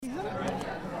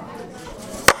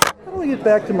get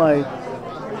back to my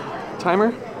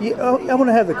timer? Yeah, I want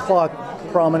to have the clock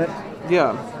prominent.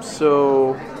 Yeah.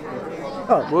 So.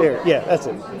 Oh, there. Yeah, that's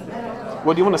it.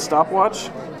 Well, do you want a stopwatch?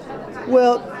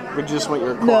 Well. Or do you just want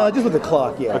your clock? No, just with the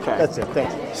clock. Yeah. Okay. That's it.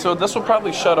 Thanks. So this will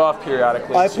probably shut off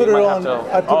periodically. I so put you it might on. have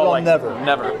to, I put it on never.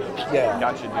 Never. Yeah.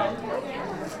 Gotcha,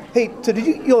 dude. Hey, so did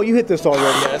you? You hit this already?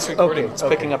 Yeah, it's recording. Okay, It's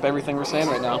picking up everything we're saying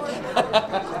right now.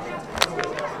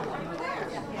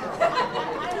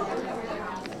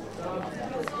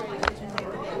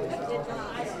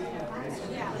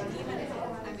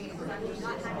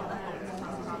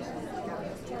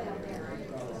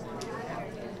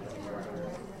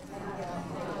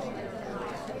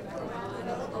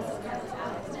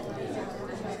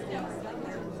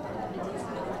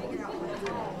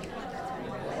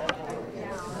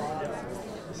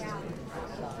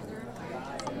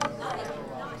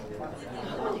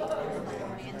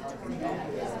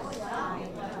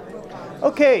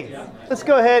 Okay, let's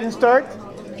go ahead and start.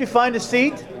 Did you find a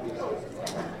seat?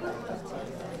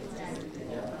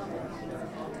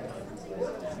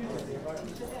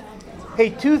 Hey,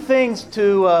 two things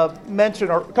to mention,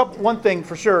 or one thing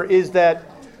for sure, is that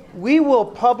we will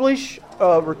publish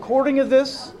a recording of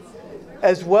this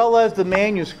as well as the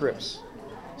manuscripts.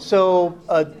 So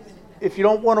if you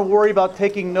don't want to worry about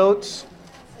taking notes,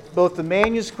 both the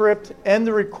manuscript and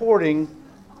the recording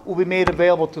will be made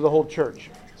available to the whole church.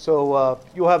 So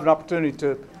you'll have an opportunity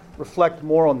to reflect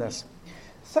more on this.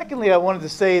 Secondly, I wanted to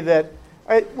say that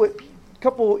a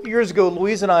couple years ago,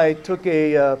 Louise and I took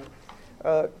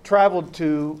traveled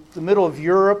to the middle of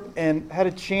Europe and had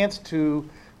a chance to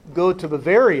go to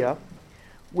Bavaria,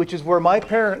 which is where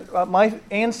my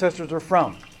ancestors are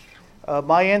from.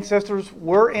 My ancestors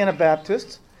were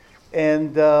Anabaptists,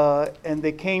 and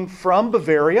they came from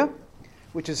Bavaria,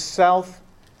 which is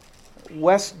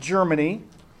southwest Germany.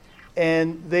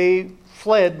 And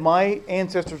my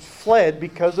ancestors fled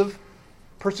because of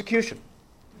persecution.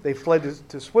 They fled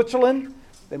to Switzerland,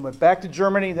 then went back to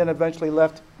Germany, then eventually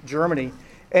left Germany.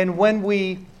 And when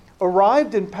we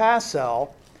arrived in Passau,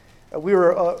 we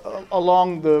were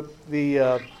along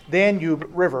the Danube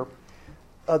River.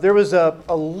 There was a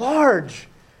large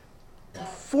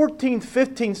 14th,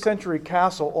 15th century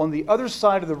castle on the other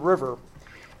side of the river.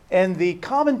 And the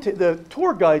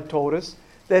tour guide told us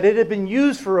that it had been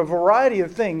used for a variety of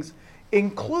things,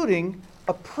 including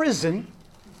a prison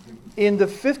in the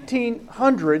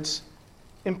 1500s,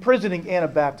 imprisoning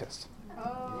Anabaptists.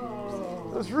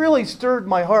 It was really stirred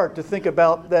my heart to think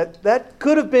about that. That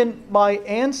could have been my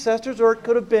ancestors, or it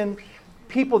could have been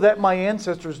people that my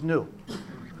ancestors knew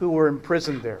who were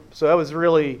imprisoned there. So that was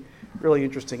really, really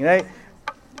interesting. And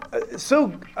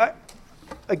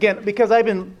again, because I've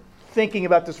been thinking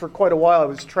about this for quite a while, I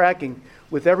was tracking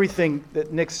with everything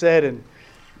that Nick said, and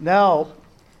now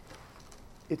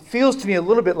it feels to me a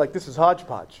little bit like this is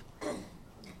hodgepodge.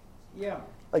 Yeah.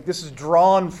 Like this is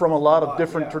drawn from a lot of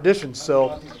different traditions.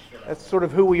 So that's sort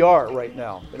of who we are right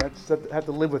now, and I have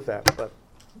to live with that. But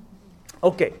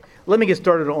okay, let me get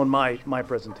started on my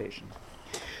presentation.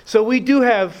 So we do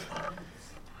have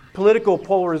political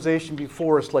polarization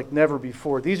before us like never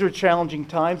before. These are challenging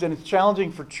times, and it's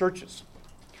challenging for churches.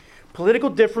 Political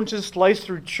differences slice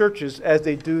through churches as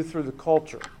they do through the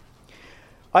culture.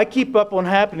 I keep up on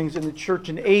happenings in the church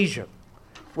in Asia.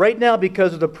 Right now,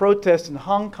 because of the protests in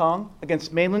Hong Kong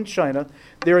against mainland China,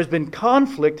 there has been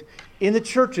conflict in the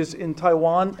churches in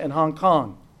Taiwan and Hong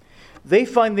Kong. They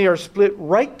find they are split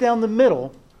right down the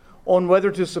middle on whether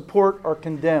to support or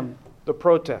condemn the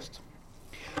protest.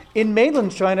 In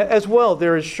mainland China as well,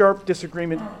 there is sharp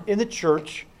disagreement in the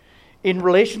church in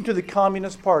relation to the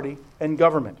Communist Party and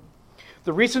government.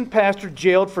 The recent pastor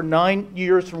jailed for 9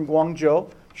 years from Guangzhou,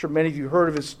 I'm sure many of you heard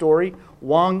of his story,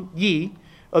 Wang Yi,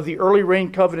 of the Early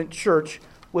Rain Covenant Church,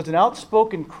 was an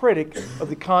outspoken critic of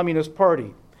the Communist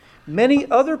Party. Many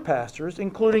other pastors,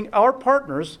 including our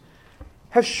partners,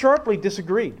 have sharply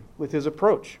disagreed with his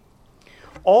approach.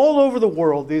 All over the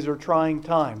world, these are trying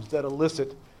times that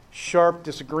elicit sharp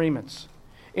disagreements.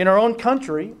 In our own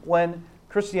country, when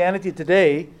Christianity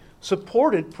Today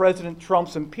supported President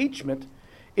Trump's impeachment,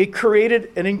 it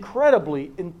created an incredibly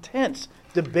intense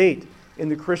debate in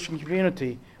the Christian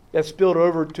community that spilled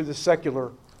over to the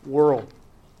secular world.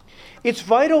 It's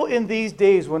vital in these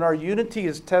days when our unity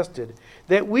is tested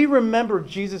that we remember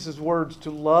Jesus' words to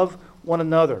love one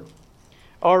another.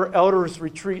 Our elders'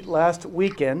 retreat last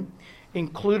weekend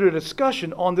included a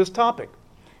discussion on this topic,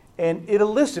 and it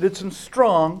elicited some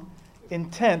strong,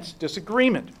 intense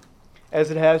disagreement, as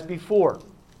it has before.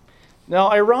 Now,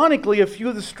 ironically, a few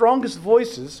of the strongest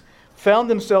voices found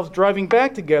themselves driving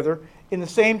back together in the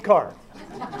same car.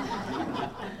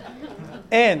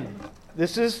 And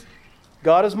this is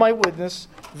God is my witness,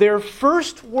 their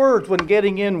first words when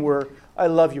getting in were, "I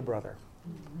love you, brother,"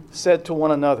 said to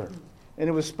one another. And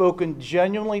it was spoken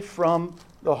genuinely from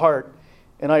the heart.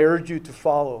 And I urge you to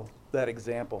follow that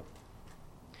example.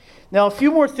 Now, a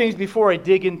few more things before I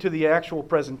dig into the actual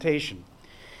presentation.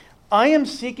 I am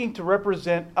seeking to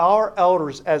represent our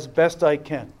elders as best I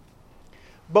can.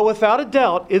 But without a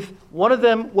doubt, if one of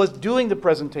them was doing the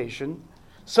presentation,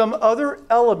 some other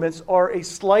elements or a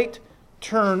slight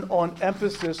turn on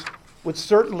emphasis would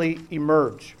certainly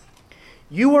emerge.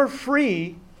 You are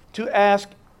free to ask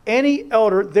any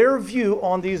elder their view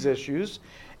on these issues,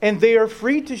 and they are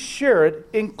free to share it,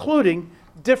 including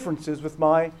differences with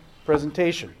my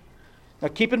presentation. Now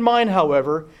keep in mind,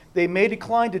 however, they may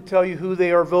decline to tell you who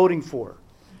they are voting for.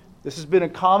 This has been a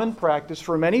common practice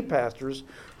for many pastors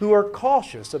who are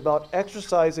cautious about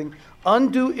exercising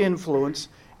undue influence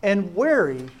and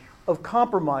wary of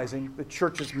compromising the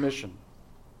church's mission.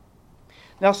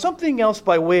 Now, something else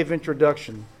by way of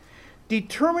introduction.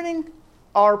 Determining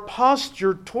our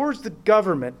posture towards the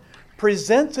government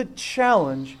presents a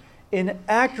challenge in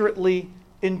accurately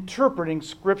interpreting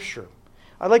Scripture.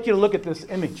 I'd like you to look at this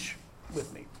image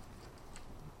with me.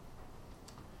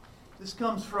 This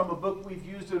comes from a book we've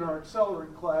used in our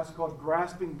accelerant class called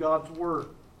Grasping God's Word.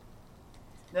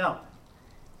 Now,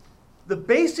 the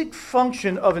basic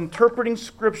function of interpreting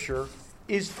Scripture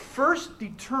is first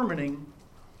determining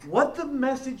what the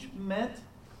message meant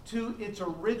to its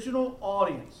original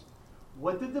audience.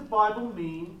 What did the Bible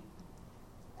mean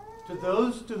to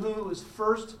those to whom it was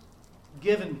first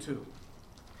given to?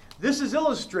 This is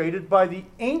illustrated by the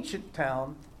ancient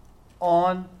town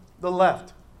on the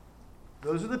left.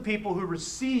 Those are the people who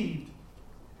received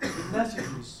the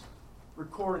messages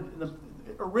recorded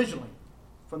originally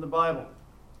from the Bible.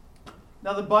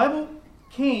 Now, the Bible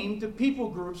came to people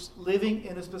groups living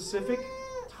in a specific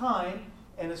time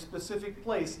and a specific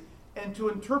place. And to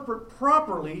interpret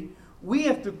properly, we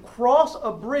have to cross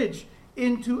a bridge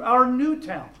into our new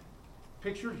town,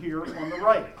 pictured here on the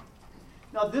right.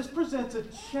 Now, this presents a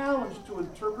challenge to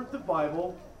interpret the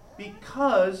Bible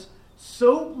because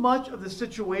so much of the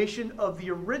situation of the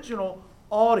original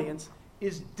audience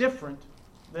is different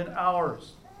than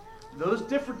ours. Those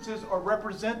differences are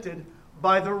represented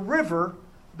by the river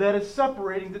that is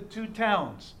separating the two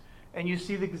towns. And you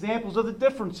see the examples of the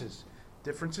differences.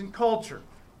 Difference in culture,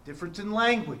 difference in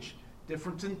language,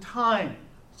 difference in time,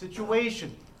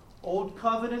 situation. Old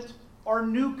covenant or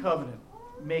new covenant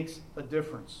makes a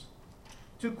difference.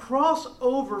 To cross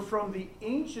over from the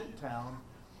ancient town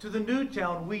to the new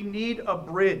town, we need a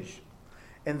bridge.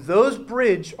 And those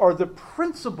bridge are the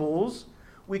principles.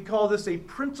 We call this a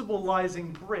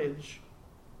principalizing bridge.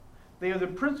 They are the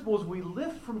principles we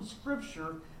lift from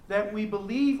Scripture that we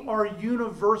believe are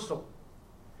universal.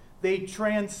 They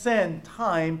transcend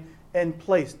time and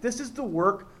place. This is the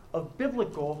work of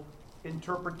biblical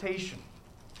interpretation.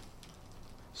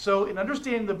 So in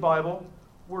understanding the Bible,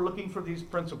 we're looking for these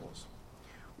principles.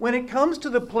 When it comes to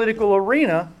the political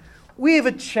arena, we have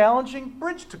a challenging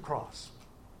bridge to cross.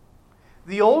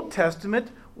 The Old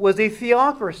Testament was a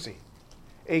theocracy,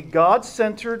 a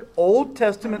God-centered, Old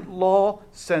Testament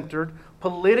law-centered,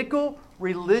 political,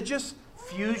 religious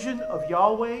fusion of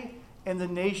Yahweh and the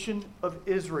nation of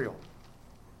Israel.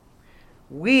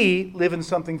 We live in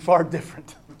something far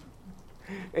different,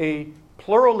 a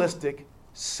pluralistic,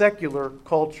 secular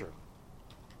culture.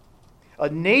 A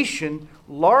nation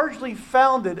largely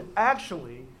founded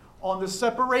actually on the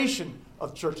separation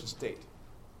of church and state,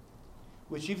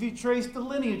 which if you trace the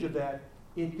lineage of that,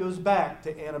 it goes back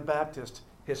to Anabaptist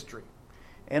history.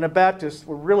 Anabaptists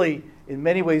were really, in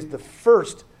many ways, the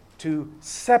first to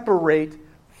separate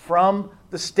from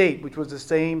the state, which was the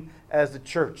same as the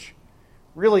church.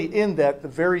 Really, in that, the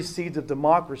very seeds of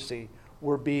democracy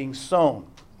were being sown.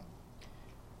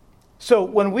 So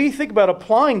when we think about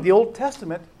applying the Old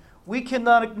Testament, we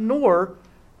cannot ignore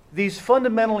these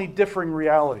fundamentally differing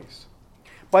realities.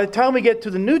 By the time we get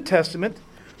to the New Testament,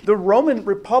 the Roman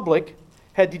Republic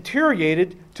had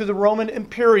deteriorated to the Roman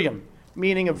Imperium,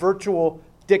 meaning a virtual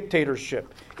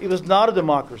dictatorship. It was not a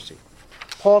democracy.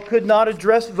 Paul could not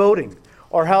address voting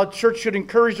or how church should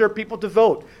encourage their people to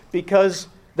vote because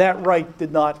that right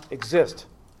did not exist.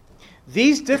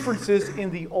 These differences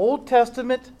in the Old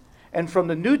Testament and from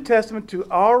the New Testament to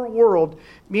our world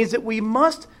means that we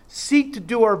must seek to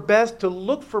do our best to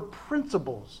look for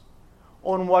principles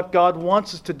on what God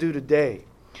wants us to do today.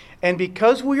 And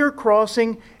because we are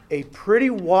crossing a pretty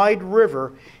wide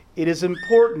river, it is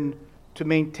important to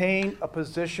maintain a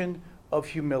position of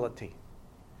humility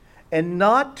and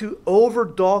not to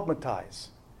over-dogmatize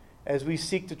as we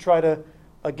seek to try to,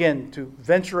 again, to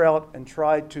venture out and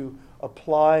try to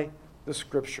apply the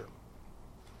Scripture.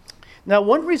 Now,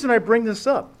 one reason I bring this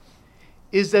up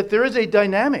is that there is this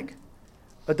dynamic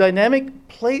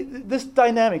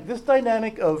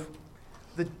of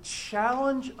the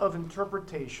challenge of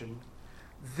interpretation.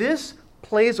 This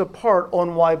plays a part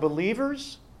on why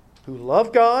believers who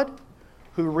love God,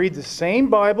 who read the same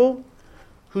Bible,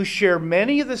 who share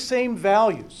many of the same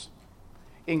values,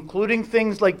 including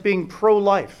things like being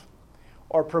pro-life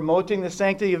or promoting the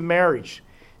sanctity of marriage,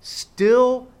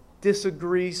 still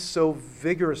disagree so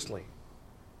vigorously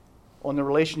on the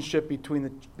relationship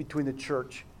between the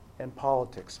church and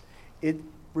politics. It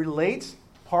relates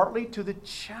partly to the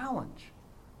challenge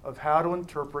of how to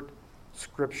interpret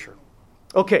Scripture.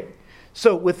 Okay,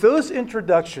 so with those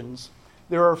introductions,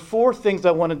 there are 4 things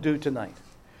I want to do tonight.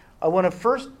 I want to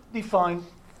first define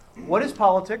what is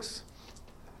politics.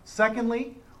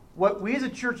 Secondly, what we as a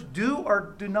church do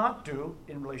or do not do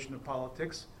in relation to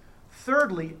politics.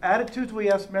 Thirdly, attitudes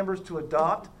we ask members to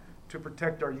adopt to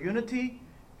protect our unity.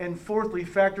 And fourthly,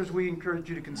 factors we encourage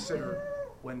you to consider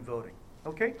when voting.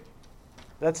 Okay?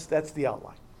 That's the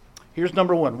outline. Here's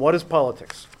number 1. What is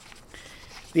politics?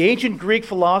 The ancient Greek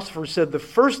philosopher said the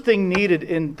first thing needed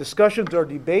in discussions or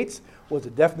debates was a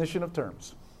definition of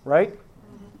terms. Right?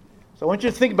 So I want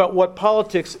you to think about what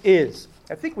politics is.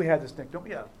 I think we had this thing, don't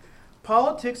we? Yeah.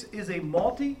 Politics is a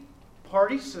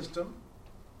multi-party system.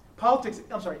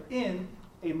 In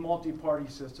a multi-party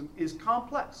system is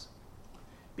complex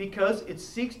because it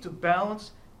seeks to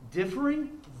balance differing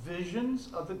visions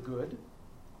of the good,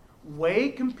 weigh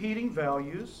competing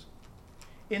values,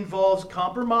 involves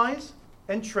compromise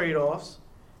and trade-offs,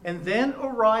 and then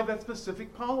arrive at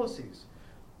specific policies.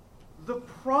 The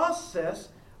process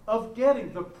of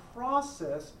getting to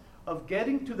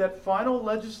that final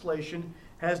legislation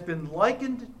has been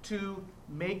likened to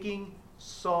making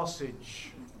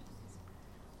sausage,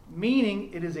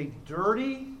 meaning it is a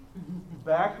dirty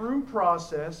backroom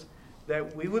process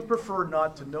that we would prefer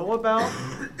not to know about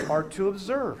or to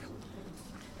observe.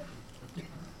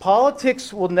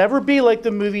 Politics will never be like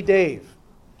the movie Dave.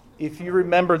 If you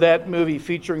remember that movie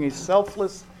featuring a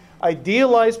selfless,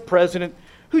 idealized president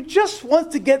who just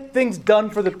wants to get things done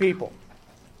for the people.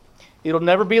 It'll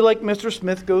never be like Mr.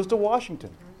 Smith Goes to Washington.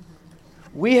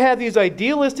 We have these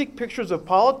idealistic pictures of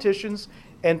politicians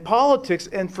and politics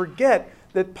and forget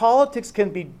that politics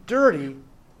can be dirty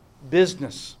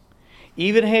business.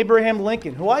 Even Abraham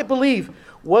Lincoln, who I believe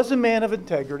was a man of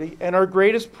integrity and our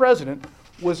greatest president,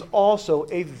 was also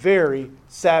a very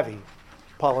savvy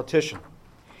politician.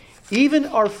 Even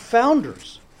our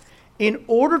founders, in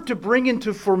order to bring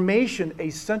into formation a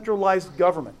centralized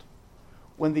government,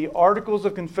 when the Articles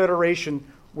of Confederation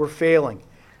were failing,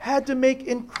 had to make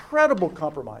incredible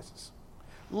compromises.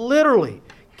 Literally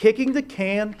kicking the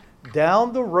can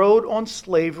down the road on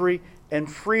slavery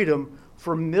and freedom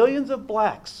for millions of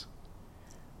blacks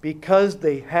because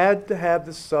they had to have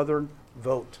the Southern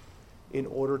vote in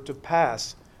order to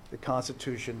pass the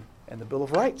Constitution and the Bill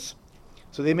of Rights.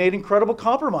 So they made incredible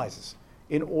compromises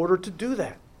in order to do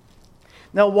that.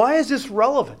 Now, why is this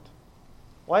relevant?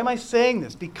 Why am I saying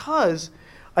this? Because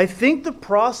I think the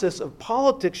process of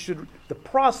politics should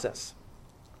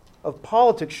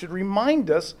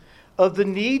remind us of the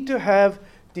need to have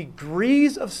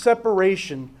degrees of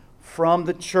separation from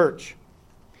the church.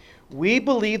 We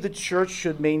believe the church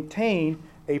should maintain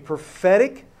a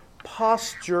prophetic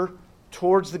posture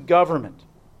towards the government,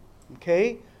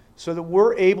 okay? So that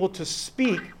we're able to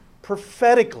speak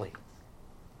prophetically.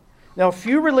 Now, a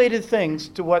few related things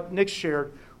to what Nick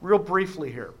shared real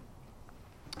briefly here.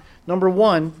 Number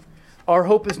 1, our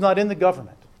hope is not in the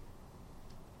government.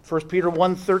 1 Peter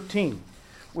 1:13.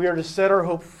 We are to set our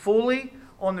hope fully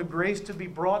on the grace to be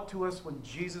brought to us when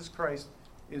Jesus Christ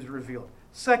is revealed.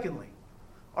 Secondly,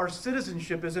 our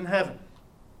citizenship is in heaven.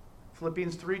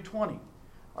 Philippians 3:20.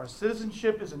 Our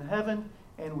citizenship is in heaven,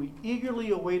 and we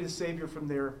eagerly await a Savior from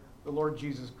there, the Lord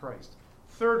Jesus Christ.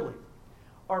 Thirdly,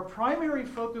 our primary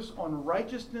focus on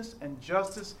righteousness and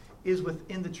justice is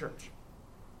within the church.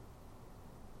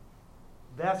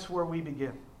 That's where we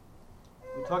begin.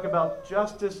 We talk about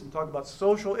justice and talk about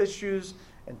social issues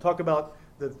and talk about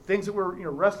the things that we're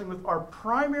wrestling with. Our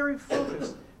primary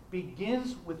focus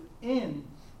begins within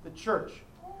the church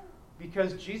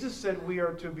because Jesus said we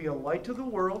are to be a light to the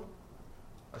world.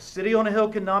 A city on a hill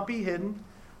cannot be hidden.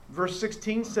 Verse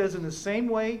 16 says, in the same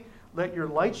way, let your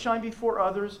light shine before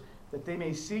others, that they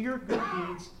may see your good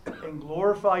deeds and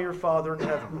glorify your Father in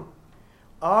heaven.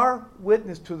 Our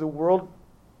witness to the world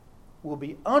will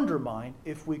be undermined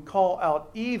if we call out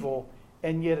evil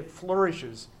and yet it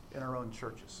flourishes in our own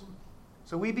churches.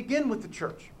 So we begin with the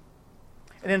church.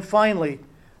 And then finally,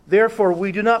 therefore,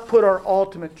 we do not put our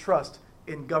ultimate trust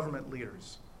in government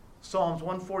leaders. Psalms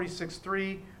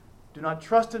 146:3, do not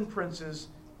trust in princes,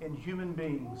 in human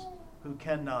beings who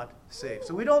cannot save.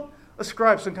 So we don't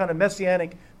ascribe some kind of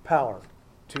messianic power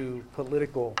to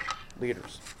political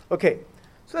leaders. Okay,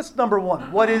 so that's number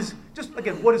one. What is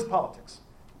politics?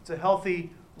 It's a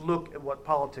healthy look at what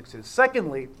politics is.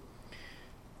 Secondly,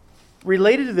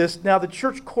 related to this, now the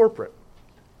church corporate.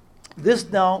 This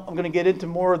now, I'm going to get into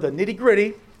more of the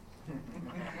nitty-gritty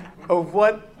of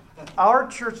what our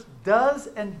church does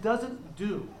and doesn't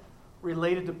do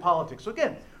related to politics. So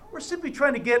again, we're simply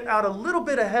trying to get out a little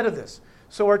bit ahead of this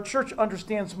so our church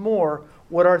understands more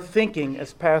what our thinking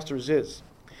as pastors is.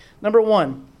 Number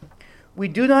one, we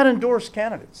do not endorse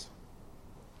candidates.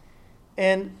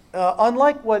 And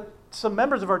unlike what some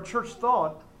members of our church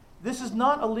thought, this is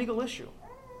not a legal issue.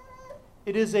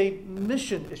 It is a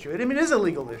mission issue. I mean, it is a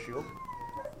legal issue.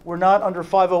 We're not under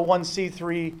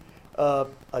 501c3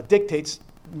 dictates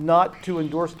not to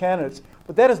endorse candidates,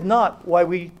 but that is not why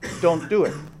we don't do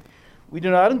it. We do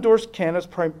not endorse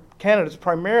candidates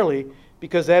primarily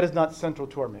because that is not central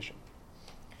to our mission.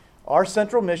 Our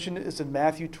central mission is in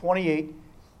Matthew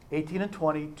 28:18 and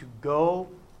 20, to go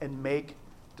and make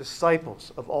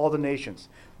disciples of all the nations.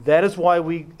 That is why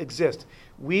we exist.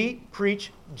 We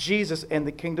preach Jesus and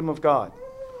the kingdom of God.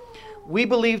 We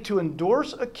believe to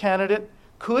endorse a candidate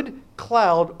could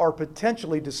cloud or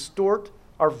potentially distort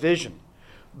our vision.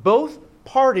 Both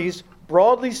parties,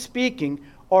 broadly speaking,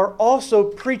 are also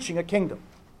preaching a kingdom.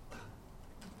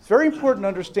 It's very important to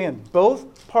understand.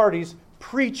 Both parties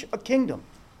preach a kingdom.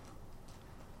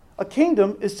 A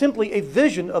kingdom is simply a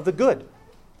vision of the good.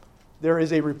 There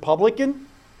is a Republican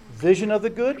vision of the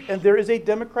good, and there is a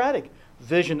Democratic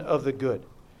vision of the good.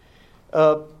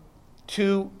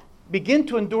 To begin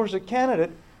to endorse a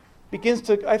candidate begins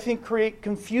to, I think, create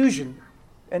confusion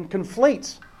and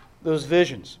conflates those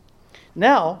visions.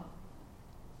 Now,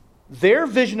 their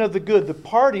vision of the good, the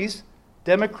parties,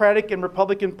 Democratic and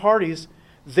Republican parties,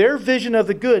 their vision of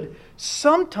the good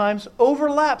sometimes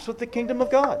overlaps with the kingdom of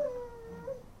God.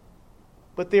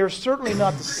 But they are certainly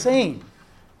not the same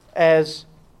as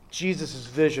Jesus'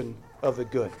 vision of the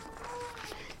good.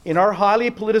 In our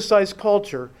highly politicized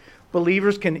culture,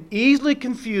 believers can easily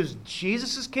confuse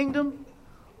Jesus' kingdom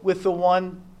with the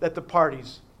one that the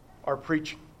parties are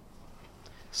preaching.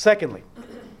 Secondly,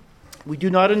 we do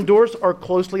not endorse or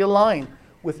closely align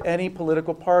with any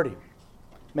political party.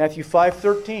 Matthew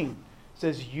 5:13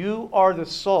 says, "You are the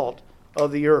salt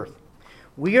of the earth."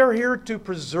 We are here to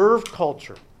preserve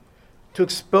culture, to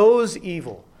expose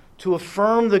evil, to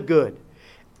affirm the good,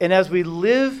 and as we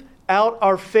live out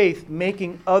our faith,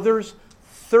 making others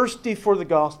thirsty for the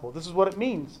gospel. This is what it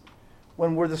means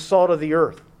when we're the salt of the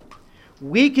earth.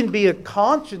 We can be a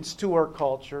conscience to our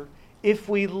culture if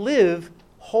we live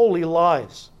holy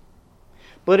lives.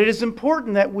 But it is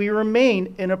important that we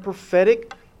remain in a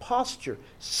prophetic posture,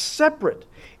 separate,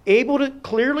 able to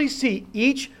clearly see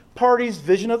each party's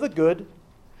vision of the good,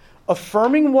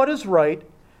 affirming what is right,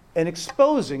 and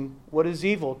exposing what is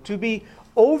evil. To be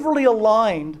overly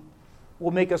aligned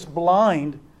will make us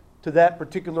blind to that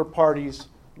particular party's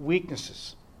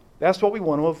weaknesses. That's what we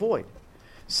want to avoid.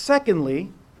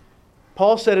 Secondly,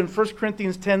 Paul said in 1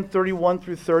 Corinthians 10:31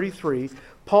 through 33,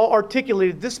 Paul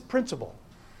articulated this principle,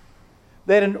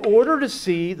 that in order to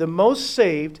see the most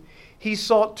saved, he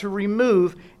sought to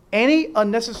remove any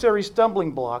unnecessary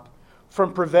stumbling block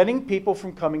from preventing people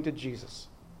from coming to Jesus.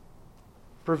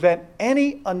 Prevent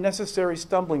any unnecessary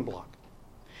stumbling block.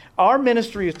 Our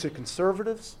ministry is to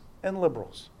conservatives and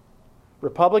liberals,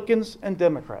 Republicans and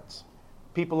Democrats,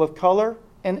 people of color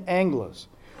and Anglos.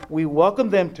 We welcome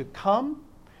them to come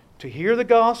to hear the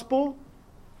gospel,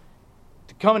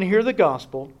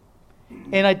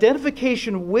 and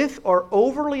identification with or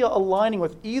overly aligning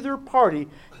with either party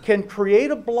can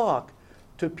create a block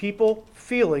to people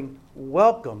feeling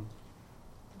welcome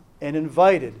and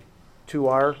invited to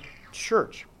our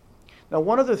church. Now,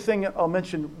 one other thing I'll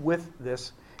mention with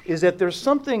this is that there's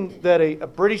something that a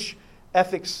British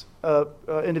ethics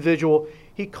individual,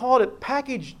 he called it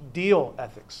package deal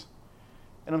ethics.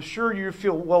 And I'm sure you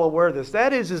feel well aware of this.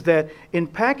 That is that in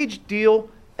package deal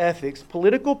ethics,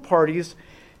 political parties,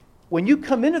 when you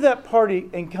come into that party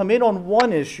and come in on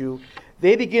one issue,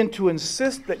 they begin to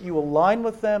insist that you align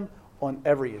with them on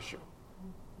every issue.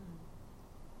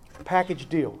 Package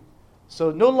deal.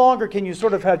 So no longer can you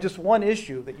sort of have just one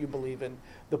issue that you believe in.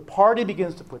 The party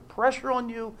begins to put pressure on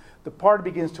you. The party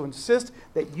begins to insist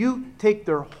that you take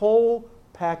their whole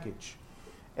package.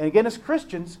 And again, as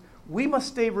Christians, we must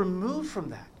stay removed from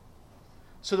that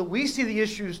so that we see the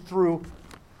issues through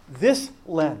this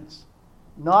lens,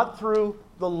 not through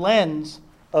the lens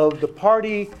of the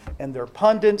party and their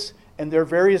pundits and there are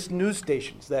various news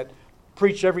stations that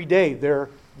preach every day their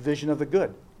vision of the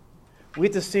good. We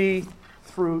have to see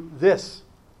through this.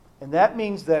 And that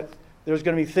means that there's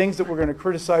going to be things that we're going to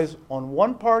criticize on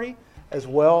one party as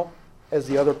well as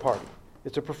the other party.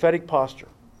 It's a prophetic posture.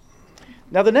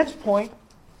 Now, the next point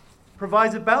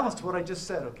provides a balance to what I just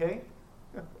said, okay?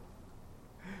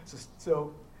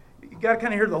 So you got to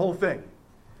kind of hear the whole thing.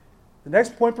 The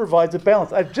next point provides a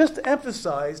balance. I've just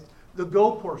emphasized the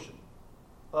go portion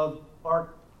of our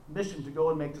mission to go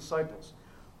and make disciples.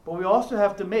 But we also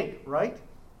have to make, right?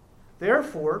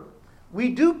 Therefore, we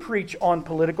do preach on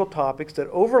political topics that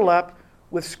overlap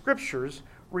with scriptures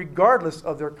regardless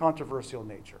of their controversial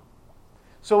nature.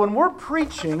 So when we're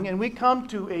preaching and we come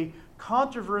to a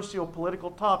controversial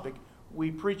political topic, we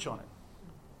preach on it.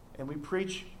 And we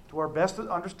preach to our best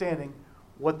understanding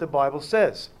what the Bible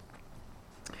says.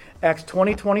 Acts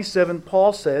 20:27,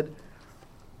 Paul said,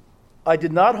 I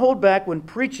did not hold back when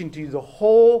preaching to you the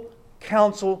whole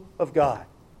counsel of God.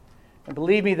 And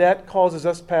believe me, that causes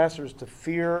us pastors to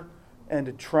fear and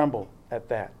to tremble at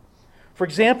that. For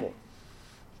example,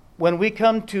 when we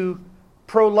come to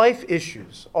pro-life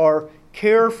issues, or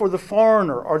care for the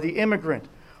foreigner or the immigrant,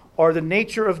 or the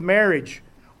nature of marriage,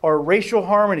 or racial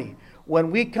harmony,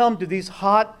 when we come to these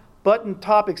hot button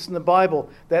topics in the Bible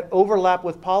that overlap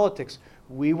with politics,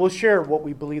 we will share what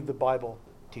we believe the Bible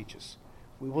teaches.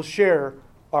 We will share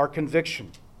our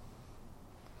conviction.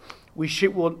 We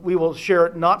will share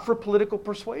it not for political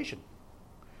persuasion,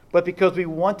 but because we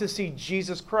want to see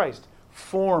Jesus Christ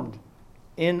formed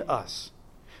in us.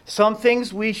 Some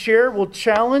things we share will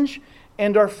challenge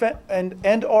and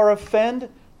or offend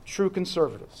true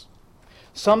conservatives.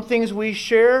 Some things we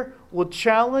share will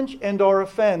challenge and or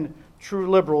offend true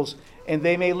liberals, and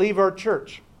they may leave our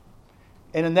church.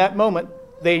 And in that moment,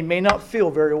 they may not feel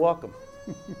very welcome.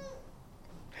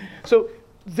 So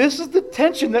this is the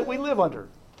tension that we live under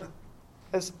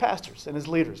as pastors and as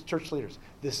leaders, church leaders.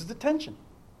 This is the tension,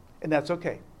 and that's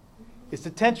okay. It's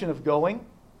the tension of going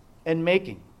and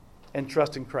making and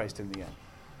trusting Christ in the end.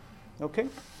 Okay?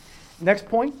 Next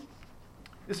point.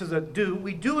 This is a do.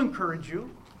 We do encourage you.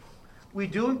 We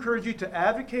do encourage you to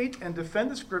advocate and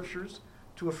defend the Scriptures,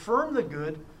 to affirm the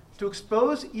good, to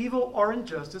expose evil or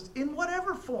injustice in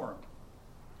whatever form.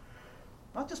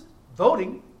 Not just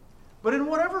voting, but in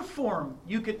whatever form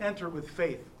you can enter with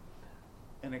faith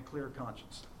and a clear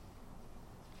conscience.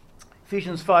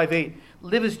 Ephesians 5:8,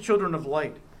 live as children of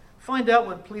light. Find out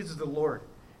what pleases the Lord.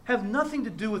 Have nothing to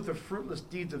do with the fruitless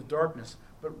deeds of darkness,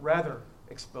 but rather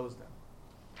expose them.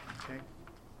 Okay?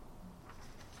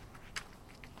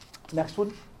 Next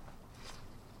one.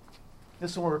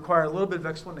 This one will require a little bit of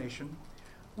explanation.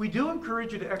 We do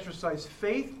encourage you to exercise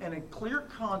faith and a clear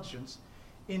conscience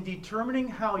in determining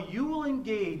how you will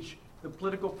engage the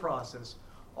political process,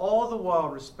 all the while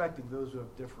respecting those who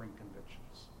have differing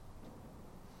convictions.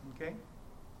 Okay?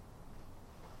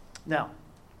 Now,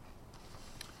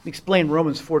 let me explain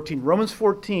Romans 14. Romans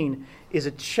 14 is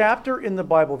a chapter in the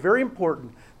Bible, very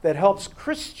important, that helps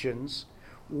Christians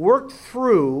work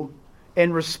through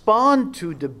and respond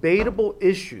to debatable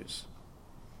issues.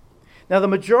 Now, the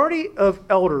majority of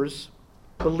elders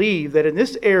believe that in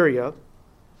this area,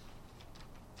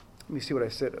 let me see what I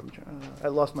said. I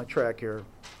lost my track here.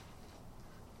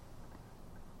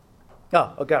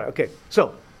 I got it. Okay.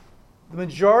 So, the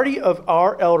majority of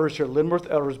our elders here, Linworth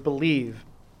elders, believe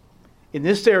in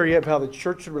this area of how the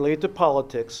church should relate to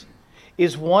politics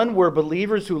is one where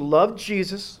believers who love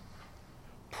Jesus,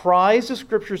 prize the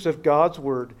Scriptures of God's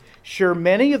Word, share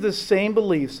many of the same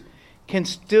beliefs, can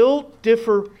still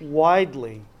differ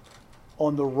widely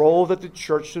on the role that the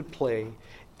church should play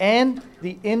and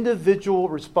the individual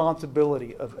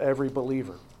responsibility of every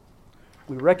believer.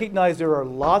 We recognize there are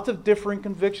lots of differing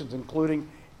convictions, including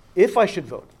if I should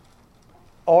vote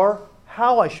or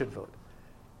how I should vote.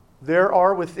 There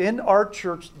are within our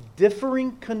church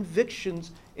differing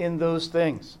convictions in those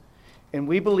things. And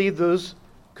we believe those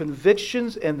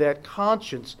convictions and that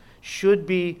conscience should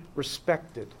be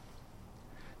respected.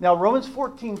 Now, Romans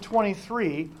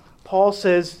 14:23, Paul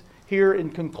says here in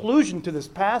conclusion to this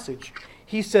passage,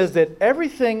 he says that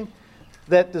everything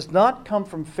that does not come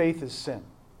from faith is sin.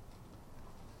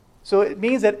 So it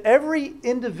means that every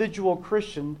individual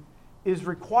Christian is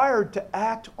required to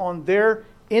act on their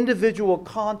individual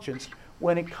conscience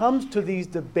when it comes to these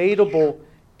debatable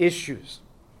issues.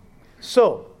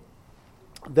 So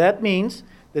that means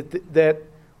that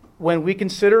when we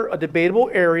consider a debatable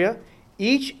area,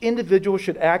 each individual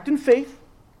should act in faith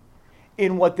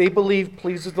in what they believe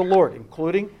pleases the Lord,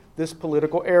 including this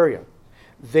political area.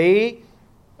 They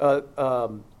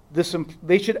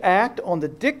should act on the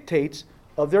dictates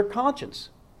of their conscience.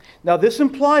 Now, this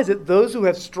implies that those who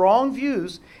have strong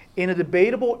views in a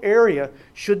debatable area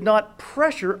should not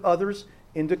pressure others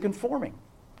into conforming.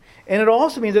 And it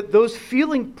also means that those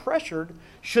feeling pressured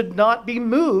should not be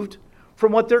moved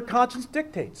from what their conscience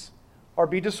dictates or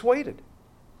be dissuaded.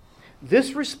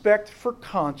 This respect for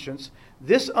conscience,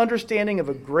 this understanding of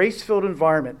a grace-filled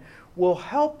environment will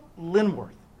help Linworth.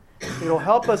 It'll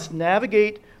help us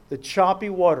navigate the choppy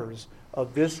waters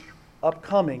of this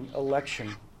upcoming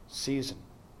election season.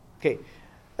 Okay,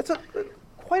 that's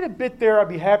quite a bit there. I'd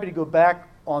be happy to go back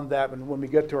on that when we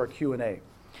get to our Q&A.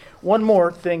 One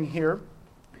more thing here.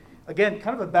 Again,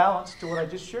 kind of a balance to what I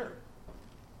just shared.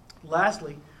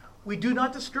 Lastly, we do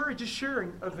not discourage the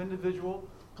sharing of individual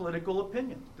political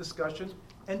opinion, discussion,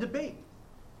 and debate,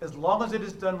 as long as it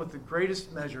is done with the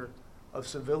greatest measure of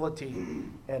civility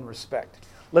and respect.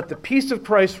 Let the peace of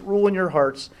Christ rule in your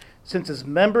hearts, since as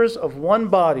members of one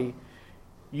body,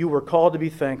 you were called to be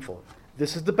thankful.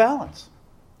 This is the balance.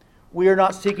 We are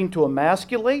not seeking to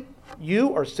emasculate you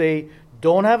or say,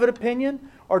 don't have an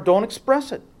opinion or don't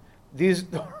express it.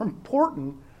 These are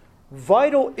important,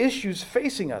 vital issues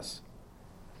facing us.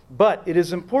 But it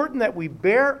is important that we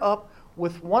bear up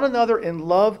with one another in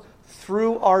love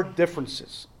through our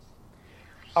differences.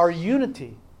 Our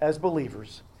unity as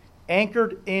believers,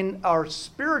 anchored in our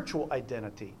spiritual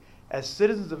identity as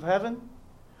citizens of heaven,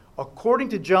 according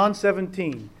to John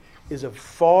 17, is of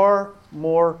far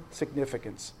more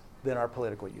significance than our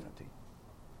political unity.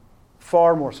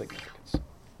 Far more significance.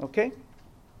 Okay?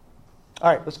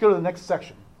 All right, let's go to the next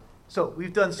section. So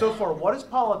we've done so far, what is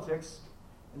politics?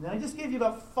 And then I just gave you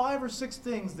about 5 or 6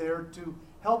 things there to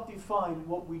help define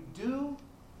what we do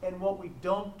and what we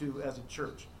don't do as a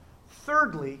church.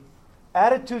 Thirdly,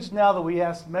 attitudes now that we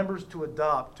ask members to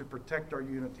adopt to protect our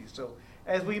unity. So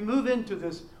as we move into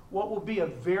this, what will be a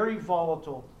very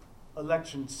volatile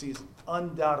election season,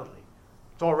 undoubtedly.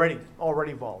 It's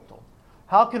already volatile.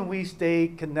 How can we stay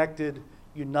connected,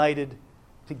 united,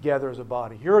 together as a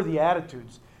body? Here are the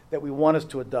attitudes that we want us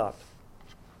to adopt.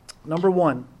 Number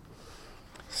 1,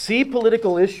 see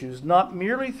political issues not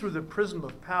merely through the prism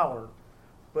of power,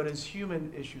 but as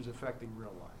human issues affecting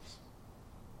real lives.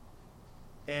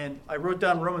 And I wrote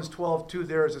down Romans 12:2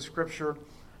 there as a scripture.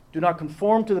 Do not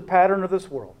conform to the pattern of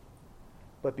this world,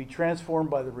 but be transformed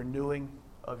by the renewing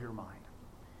of your mind.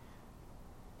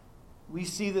 We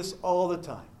see this all the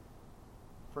time.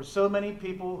 For so many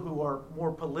people who are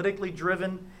more politically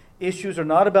driven, issues are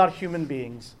not about human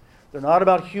beings. They're not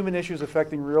about human issues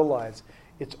affecting real lives.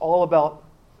 It's all about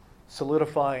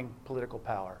solidifying political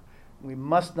power. We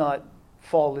must not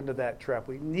fall into that trap.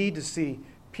 We need to see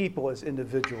people as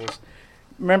individuals.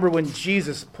 Remember when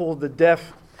Jesus pulled the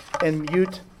deaf and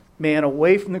mute man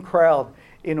away from the crowd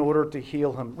in order to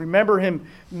heal him. Remember him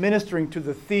ministering to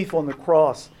the thief on the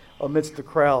cross amidst the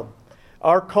crowd.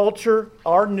 Our culture,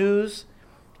 our news,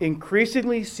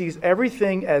 increasingly sees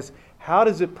everything as how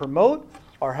does it promote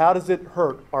or how does it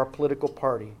hurt our political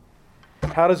party?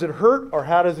 How does it hurt or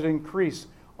how does it increase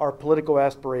our political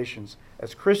aspirations?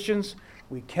 As Christians,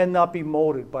 we cannot be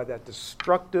molded by that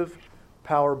destructive,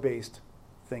 power-based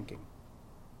thinking.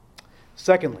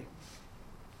 Secondly,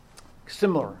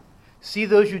 similar. See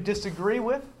those you disagree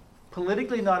with,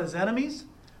 politically not as enemies,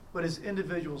 but as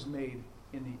individuals made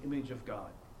in the image of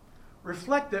God.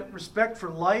 Reflect that respect for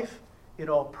life in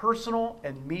all personal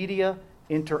and media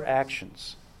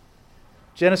interactions.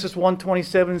 Genesis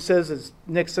 1:27 says, as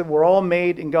Nick said, we're all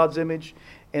made in God's image,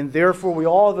 and therefore we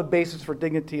all have a basis for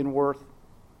dignity and worth,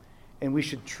 and we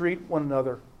should treat one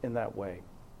another in that way.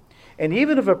 And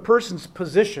even if a person's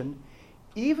position,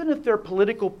 even if their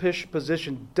political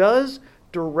position does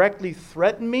directly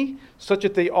threaten me, such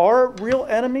that they are a real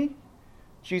enemy,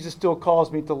 Jesus still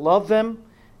calls me to love them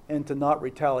and to not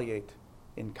retaliate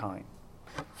in kind.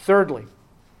 Thirdly,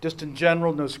 just in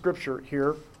general, no scripture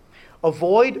here,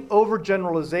 avoid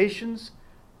overgeneralizations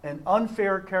and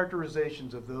unfair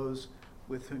characterizations of those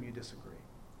with whom you disagree.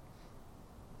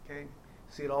 Okay?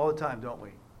 See it all the time, don't we?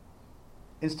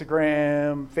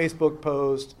 Instagram, Facebook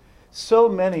posts, so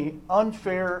many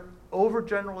unfair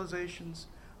overgeneralizations,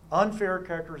 unfair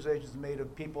characterizations made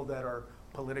of people that are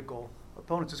political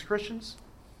opponents. As Christians,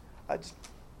 I just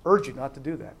urge you not to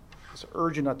do that.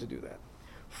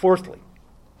 Fourthly,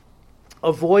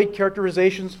 avoid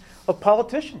characterizations of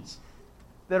politicians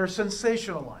that are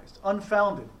sensationalized,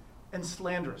 unfounded, and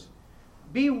slanderous.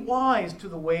 Be wise to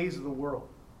the ways of the world.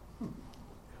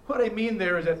 What I mean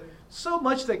there is that so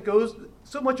much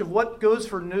of what goes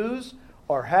for news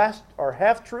are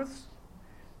half-truths.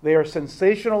 They are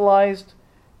sensationalized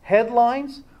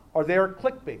headlines, or they are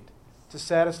clickbait to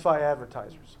satisfy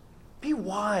advertisers. Be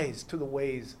wise to the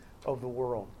ways of the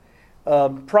world.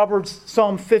 Proverbs,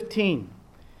 Psalm 15,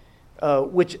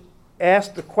 which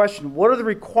asks the question, what are the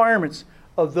requirements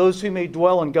of those who may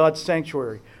dwell in God's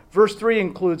sanctuary? Verse 3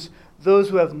 includes those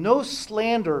who have no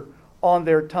slander on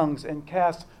their tongues and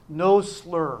cast no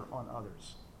slur on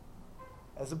others.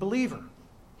 As a believer,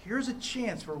 here's a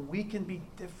chance where we can be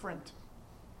different.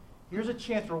 Here's a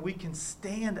chance where we can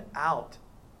stand out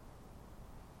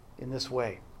in this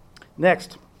way.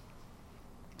 Next,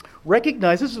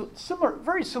 recognize, this is similar,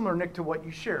 very similar, Nick, to what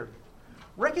you shared.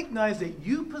 Recognize that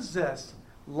you possess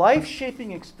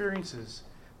life-shaping experiences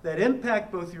that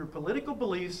impact both your political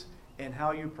beliefs and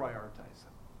how you prioritize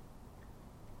them.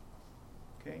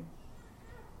 Okay?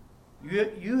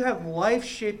 You have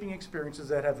life-shaping experiences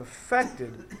that have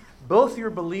affected both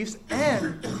your beliefs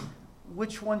and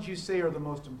which ones you say are the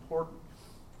most important.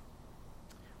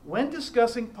 When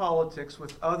discussing politics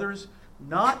with others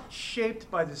not shaped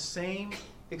by the same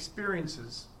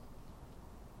experiences,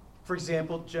 for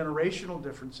example, generational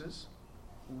differences,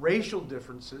 racial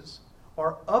differences,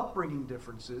 or upbringing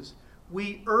differences,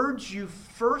 we urge you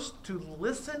first to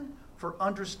listen for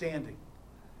understanding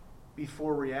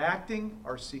before reacting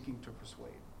or seeking to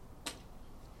persuade.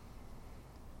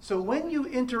 So when you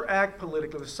interact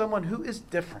politically with someone who is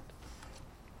different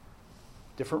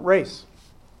race,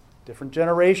 different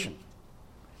generation,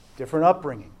 different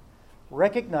upbringing,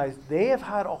 recognize they have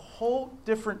had a whole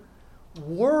different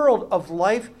world of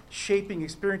life-shaping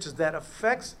experiences that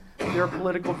affects their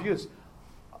political views.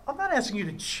 I'm not asking you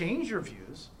to change your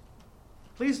views.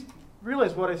 Please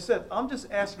realize what I said. I'm just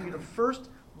asking you to first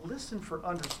listen for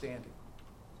understanding.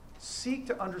 Seek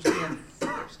to understand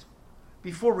first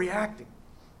before reacting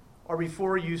or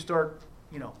before you start,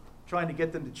 trying to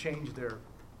get them to change their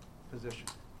position.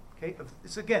 Okay?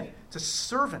 It's a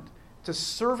servant. It's a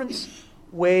servant's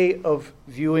way of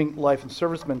viewing life and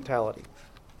service mentality.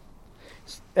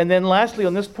 And then lastly,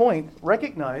 on this point,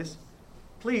 recognize,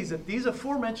 please, that these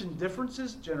aforementioned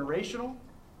differences, generational,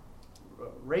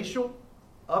 racial,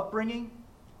 upbringing,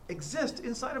 exist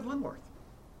inside of Linworth.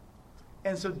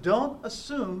 And so don't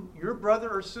assume your brother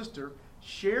or sister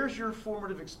shares your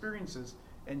formative experiences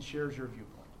and shares your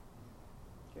viewpoint.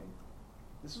 Okay?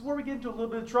 This is where we get into a little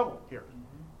bit of trouble here,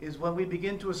 is when we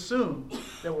begin to assume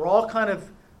that we're all kind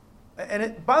of,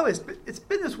 and by the way, it's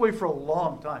been this way for a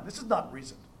long time. This is not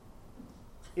recent.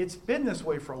 It's been this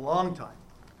way for a long time.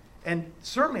 And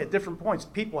certainly at different points,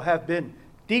 people have been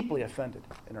deeply offended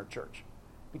in our church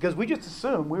because we just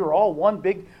assumed we were all one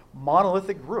big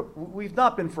monolithic group. We've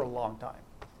not been for a long time.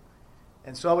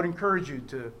 And so I would encourage you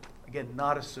to, again,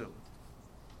 not assume.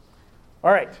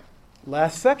 All right,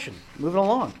 last section, moving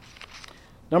along.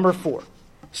 Number 4.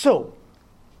 So,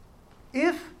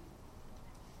 if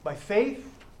by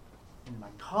faith and my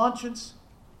conscience,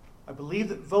 I believe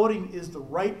that voting is the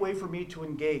right way for me to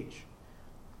engage,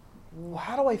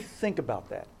 how do I think about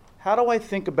that? How do I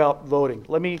think about voting?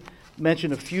 Let me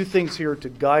mention a few things here to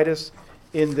guide us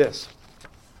in this.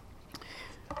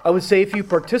 I would say if you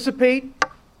participate,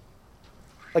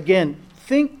 again,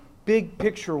 think big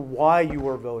picture why you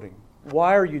are voting.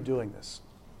 Why are you doing this?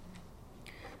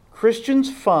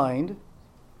 Christians find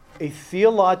a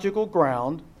theological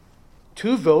ground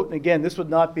to vote, and again, this would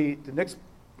not be, the next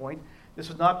point, this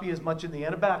would not be as much in the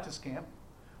Anabaptist camp,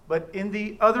 but in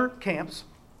the other camps,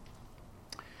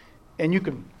 and you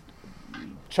can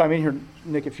chime in here,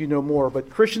 Nick, if you know more, but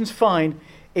Christians find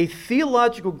a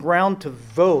theological ground to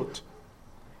vote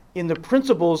in the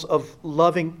principles of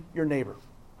loving your neighbor.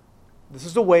 This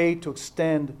is a way to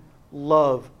extend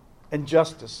love and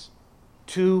justice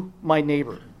to my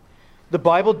neighbor. The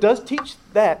Bible does teach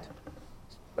that.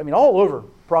 All over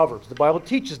Proverbs, the Bible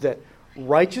teaches that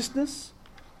righteousness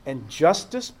and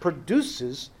justice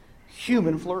produces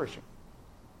human flourishing.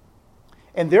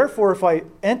 And therefore, if I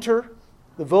enter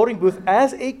the voting booth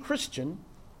as a Christian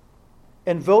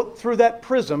and vote through that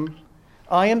prism,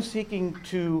 I am seeking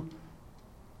to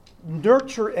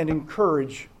nurture and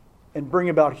encourage and bring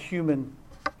about human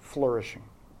flourishing.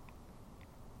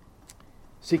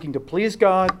 Seeking to please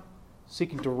God,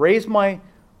 seeking to raise my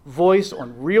voice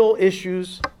on real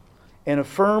issues and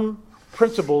affirm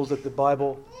principles that the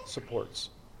Bible supports.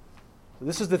 So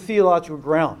this is the theological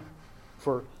ground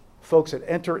for folks that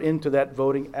enter into that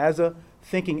voting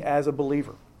thinking as a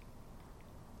believer.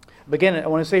 But again, I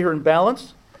want to say here in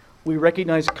balance, we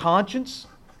recognize conscience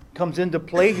comes into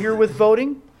play here with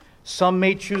voting. Some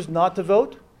may choose not to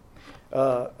vote.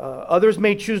 Others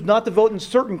may choose not to vote in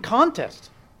certain contests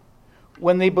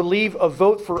when they believe a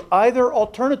vote for either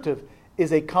alternative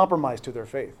is a compromise to their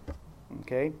faith.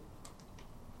 Okay?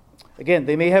 Again,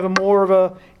 they may have a more of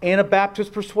an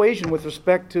Anabaptist persuasion with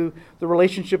respect to the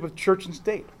relationship of church and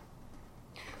state.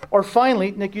 Or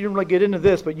finally, Nick, you didn't really get into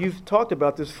this, but you've talked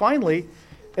about this. Finally,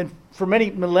 and for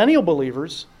many millennial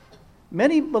believers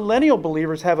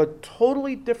have a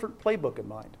totally different playbook in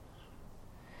mind.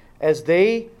 As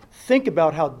they think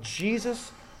about how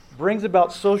Jesus brings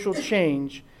about social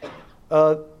change,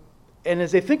 and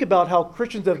as they think about how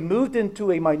Christians have moved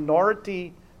into a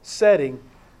minority setting,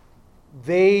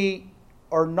 they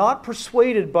are not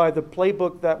persuaded by the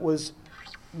playbook that was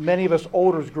many of us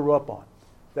olders grew up on,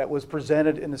 that was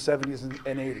presented in the 70s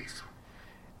and 80s.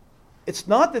 It's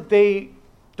not that they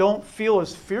don't feel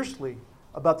as fiercely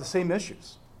about the same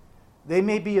issues. They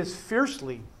may be as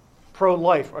fiercely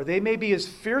pro-life, or they may be as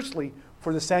fiercely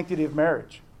for the sanctity of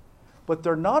marriage. But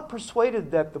they're not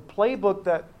persuaded that the playbook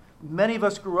that many of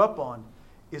us grew up on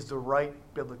is the right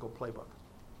biblical playbook.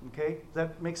 Okay? Does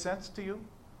that make sense to you?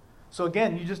 So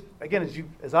again,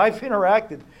 as I've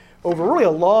interacted over really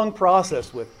a long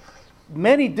process with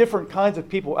many different kinds of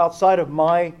people outside of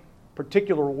my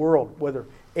particular world, whether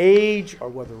age or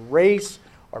whether race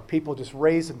or people just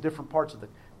raised in different parts of the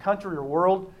country or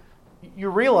world, you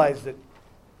realize that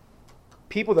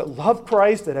people that love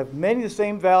Christ, that have many of the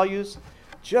same values,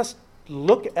 just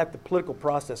look at the political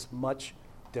process much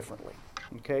differently.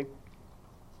 Okay?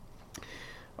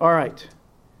 All right.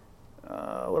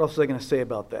 What else was I going to say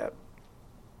about that?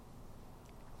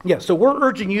 Yeah, so we're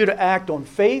urging you to act on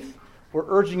faith. We're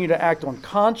urging you to act on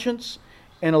conscience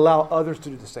and allow others to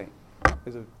do the same,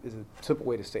 is a simple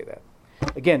way to say that.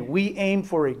 Again, we aim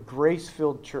for a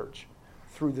grace-filled church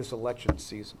through this election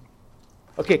season.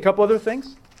 Okay, a couple other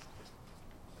things.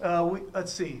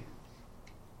 Let's see.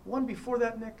 One before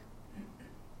that, Nick.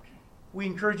 We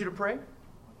encourage you to pray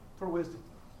for wisdom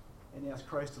and ask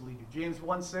Christ to lead you. James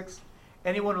 1:6.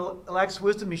 Anyone who lacks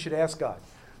wisdom, he should ask God,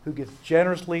 who gives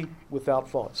generously without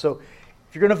fault. So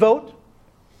if you're going to vote,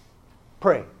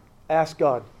 pray. Ask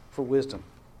God for wisdom.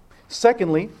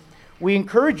 Secondly, we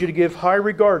encourage you to give high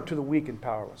regard to the weak and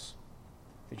powerless.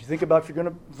 Did you think about if you're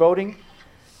going to voting,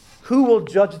 who will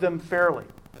judge them fairly?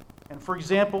 And for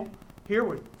example, here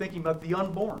we're thinking about the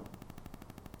unborn,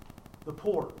 the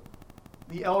poor,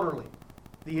 the elderly,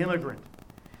 the immigrant.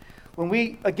 When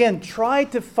we, again, try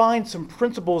to find some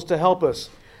principles to help us,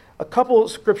 a couple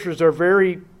of scriptures are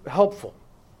very helpful.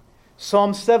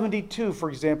 Psalm 72, for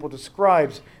example,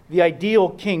 describes the ideal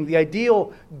king, the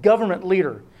ideal government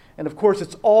leader. And of course,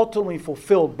 it's ultimately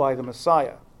fulfilled by the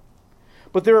Messiah.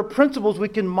 But there are principles we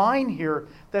can mine here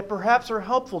that perhaps are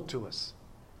helpful to us.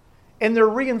 And they're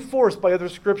reinforced by other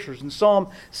scriptures. In Psalm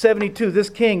 72, this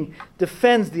king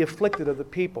defends the afflicted of the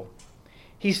people.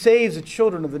 He saves the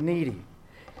children of the needy.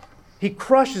 He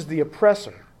crushes the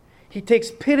oppressor. He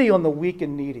takes pity on the weak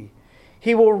and needy.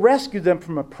 He will rescue them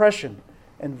from oppression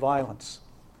and violence.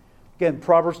 Again,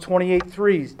 Proverbs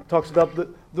 28:3 talks about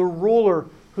the ruler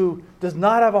who does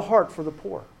not have a heart for the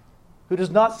poor, who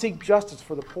does not seek justice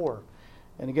for the poor.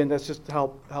 And again, that's just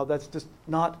how that's just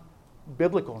not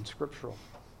biblical and scriptural.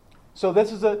 So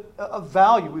this is a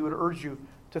value we would urge you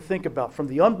to think about, from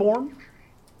the unborn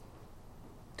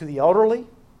to the elderly,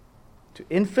 to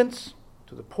infants,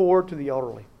 to the poor, to the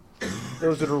elderly,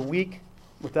 those that are weak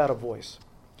without a voice.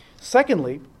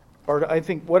 Secondly, or I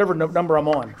think whatever number I'm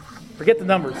on, forget the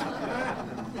numbers.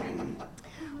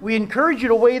 We encourage you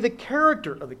to weigh the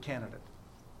character of the candidate.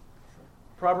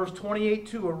 Proverbs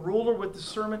 28:2, a ruler with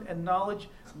discernment and knowledge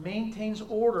maintains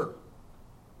order.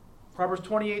 Proverbs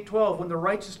 28:12, when the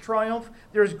righteous triumph,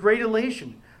 there is great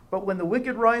elation. But when the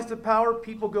wicked rise to power,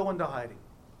 people go into hiding.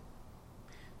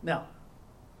 Now,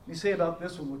 let me say about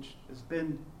this one, which has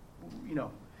been,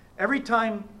 every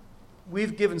time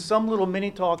we've given some little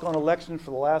mini talk on election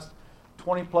for the last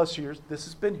 20 plus years, this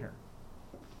has been here.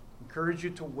 Encourage you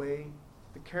to weigh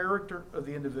the character of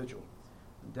the individual.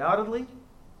 Undoubtedly,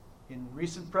 in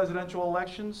recent presidential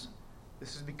elections,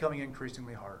 this is becoming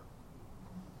increasingly hard.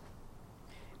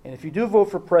 And if you do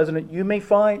vote for president, you may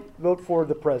vote for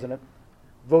the president,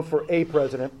 vote for a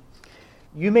president.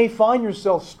 You may find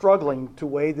yourself struggling to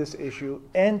weigh this issue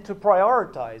and to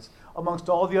prioritize amongst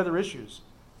all the other issues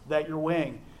that you're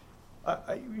weighing.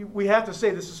 We have to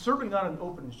say this is certainly not an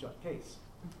open and shut case.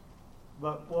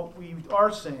 But what we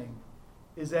are saying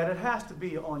is that it has to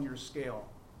be on your scale,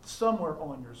 somewhere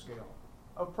on your scale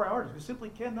of priorities. We simply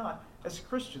cannot, as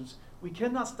Christians, we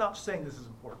cannot stop saying this is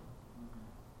important.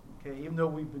 Okay, even though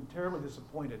we've been terribly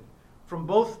disappointed from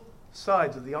both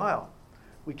sides of the aisle.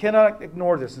 We cannot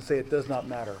ignore this and say it does not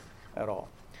matter at all.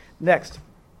 Next,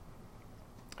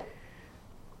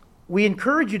 we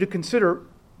encourage you to consider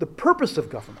the purpose of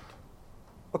government,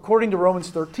 according to Romans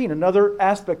 13, another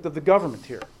aspect of the government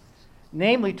here,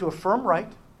 namely to affirm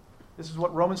right. This is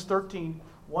what Romans 13,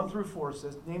 1 through 4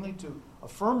 says, namely to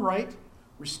affirm right,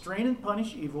 restrain and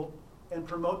punish evil, and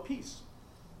promote peace.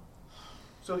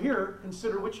 So here,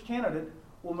 consider which candidate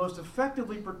will most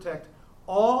effectively protect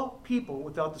all people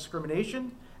without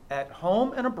discrimination, at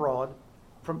home and abroad,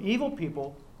 from evil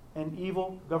people and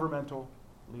evil governmental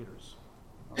leaders.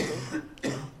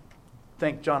 Okay?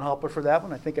 Thank John Halper for that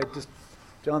one. I think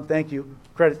John, thank you.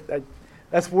 Credit.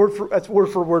 That's word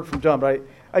for word from John, but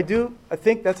I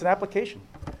think that's an application.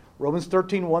 Romans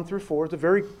 13, 1 through 4 is a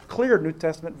very clear New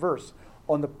Testament verse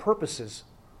on the purpose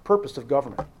of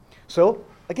government. So,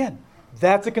 again,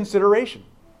 that's a consideration.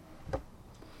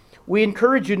 We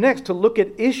encourage you next to look at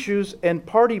issues and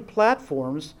party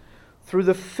platforms through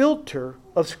the filter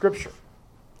of Scripture.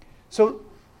 So,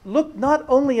 look not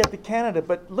only at the candidate,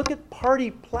 but look at party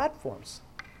platforms.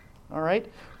 All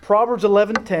right? Proverbs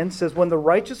 11:10 says, when the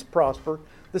righteous prosper,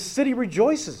 the city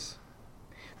rejoices.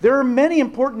 There are many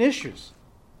important issues.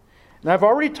 And I've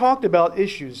already talked about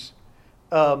issues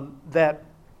that...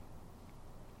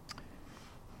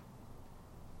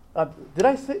 Did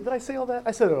I say all that?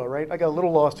 I said it all, right? I got a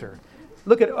little lost here.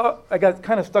 Look at... I got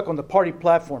kind of stuck on the party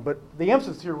platform, but the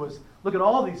emphasis here was look at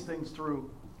all these things through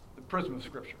the prism of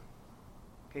Scripture.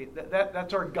 Okay,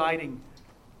 that's our guiding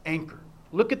anchor.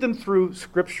 Look at them through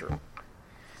Scripture.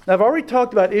 Now, I've already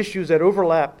talked about issues that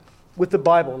overlap with the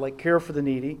Bible, like care for the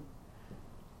needy.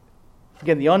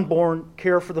 Again, the unborn,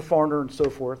 care for the foreigner, and so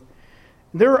forth.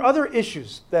 And there are other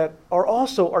issues that are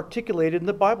also articulated in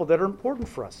the Bible that are important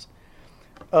for us.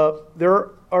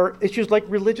 There are issues like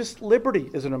religious liberty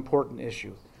is an important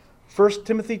issue. 1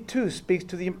 Timothy 2 speaks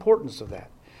to the importance of that.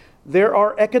 There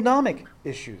are economic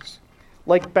issues,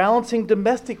 like balancing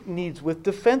domestic needs with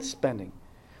defense spending.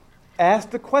 Ask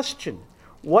the question,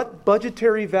 what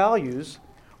budgetary values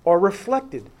are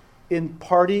reflected in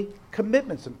party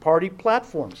commitments and party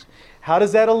platforms? How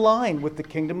does that align with the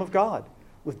kingdom of God,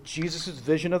 with Jesus'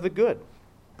 vision of the good?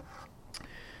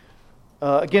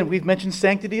 Again, we've mentioned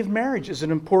sanctity of marriage is an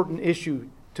important issue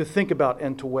to think about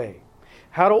and to weigh.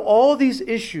 How do all these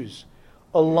issues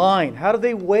align? How do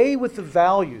they weigh with the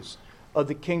values of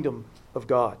the kingdom of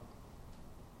God?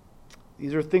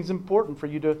 These are things important for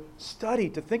you to study,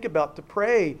 to think about, to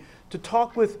pray, to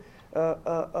talk with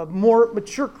more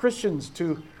mature Christians,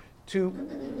 to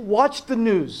watch the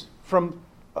news from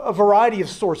a variety of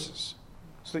sources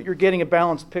so that you're getting a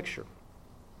balanced picture.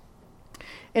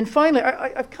 And finally,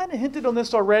 I've kind of hinted on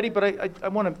this already, but I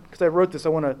want to, because I wrote this, I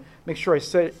want to make sure I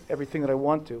say everything that I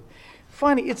want to.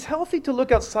 Finally, it's healthy to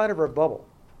look outside of our bubble.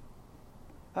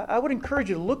 I would encourage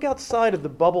you to look outside of the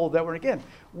bubble that we're in. Again,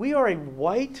 we are a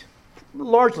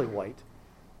largely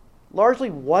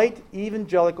white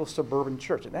evangelical suburban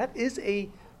church, and that is a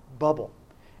bubble.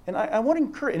 And I want to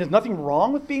encourage, and there's nothing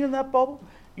wrong with being in that bubble.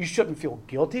 You shouldn't feel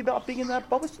guilty about being in that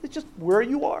bubble. It's just where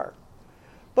you are.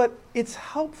 But it's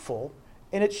helpful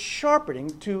and it's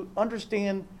sharpening to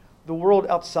understand the world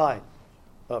outside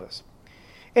of us.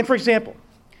 And for example,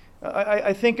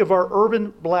 I think of our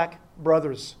urban black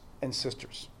brothers and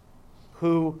sisters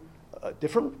who,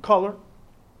 different color,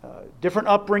 different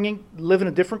upbringing, live in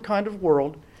a different kind of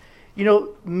world. You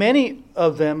know, many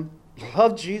of them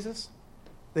love Jesus.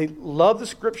 They love the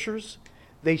Scriptures.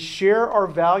 They share our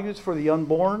values for the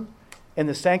unborn and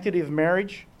the sanctity of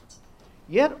marriage.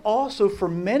 Yet also for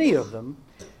many of them,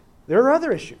 there are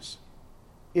other issues.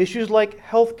 Issues like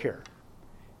health care.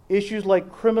 Issues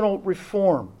like criminal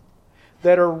reform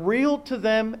that are real to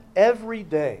them every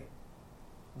day.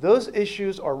 Those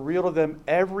issues are real to them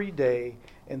every day,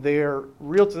 and they are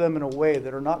real to them in a way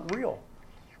that are not real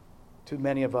to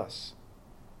many of us.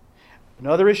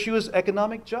 Another issue is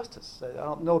economic justice. I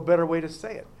don't know a better way to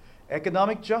say it.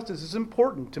 Economic justice is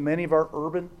important to many of our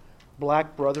urban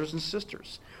black brothers and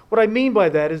sisters. What I mean by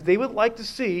that is they would like to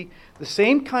see the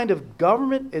same kind of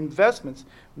government investments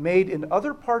made in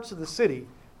other parts of the city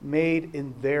made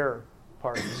in their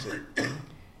part of the city.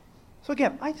 So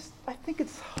again, I think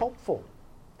it's helpful.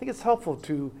 I think it's helpful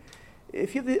to,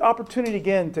 if you have the opportunity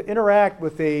again to interact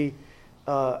with an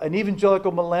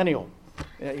evangelical millennial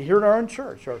here in our own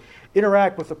church, or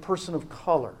interact with a person of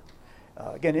color.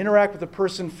 Again, interact with a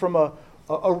person from a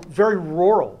very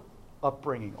rural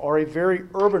upbringing or a very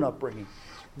urban upbringing.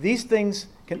 These things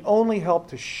can only help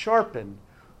to sharpen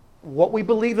what we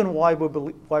believe and why we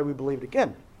believe it.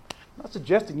 Again, I'm not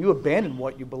suggesting you abandon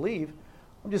what you believe.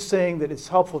 I'm just saying that it's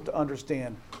helpful to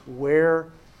understand where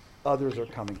others are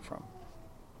coming from.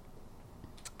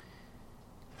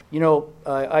 You know,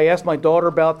 I asked my daughter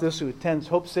about this, who attends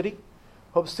Hope City.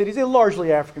 Hope City is a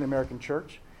largely African-American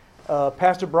church.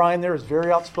 Pastor Brian there is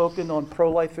very outspoken on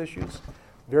pro-life issues,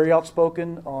 very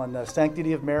outspoken on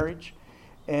sanctity of marriage,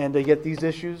 and yet these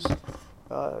issues,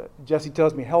 Jesse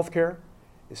tells me, healthcare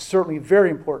is certainly very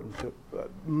important to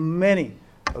many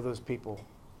of those people.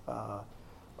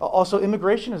 Also,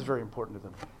 immigration is very important to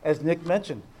them. As Nick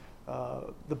mentioned,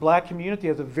 the black community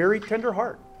has a very tender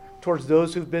heart towards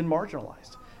those who've been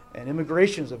marginalized. And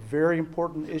immigration is a very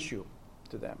important issue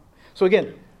to them. So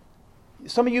again,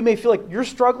 some of you may feel like you're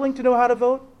struggling to know how to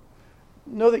vote.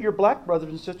 Know that your black brothers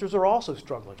and sisters are also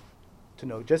struggling to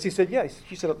know. Jesse said, yeah.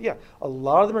 She said, yeah, a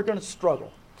lot of them are going to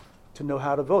struggle to know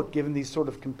how to vote, given these sort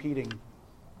of competing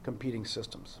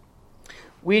systems.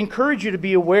 We encourage you to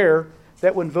be aware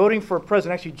that when voting for a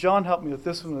president, actually John helped me with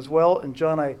this one as well, and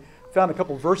John, I found a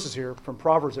couple verses here from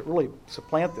Proverbs that really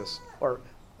supplant this, or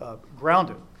ground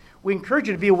it. We encourage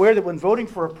you to be aware that when voting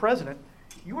for a president,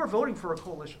 you are voting for a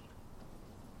coalition.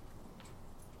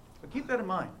 But keep that in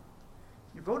mind.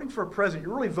 You're voting for a president,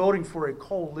 you're really voting for a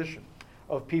coalition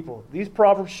of people. These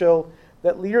Proverbs show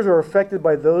that leaders are affected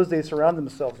by those they surround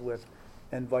themselves with,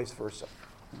 and vice versa.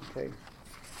 Okay.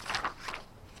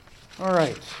 All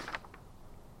right.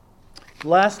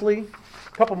 Lastly,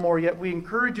 a couple more yet. We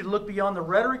encourage you to look beyond the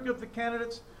rhetoric of the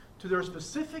candidates to their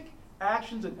specific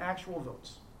actions and actual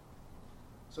votes.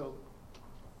 So,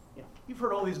 yeah, you've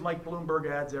heard all these Mike Bloomberg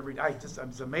ads every day.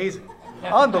 It's amazing.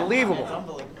 Unbelievable. It's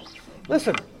unbelievable.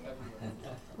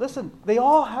 Listen, they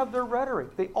all have their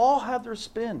rhetoric. They all have their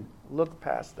spin. Look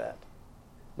past that.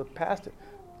 Look past it.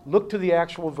 Look to the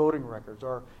actual voting records,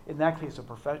 or in that case, a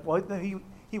professional. Well,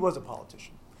 he was a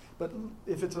politician. But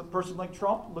if it's a person like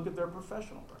Trump, look at their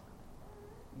professional record.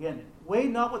 Again, weigh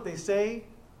not what they say,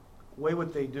 weigh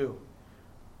what they do.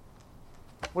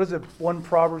 What is it? One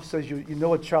Proverb says you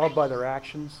know a child by their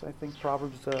actions. I think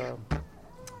Proverbs,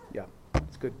 yeah,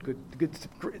 it's good.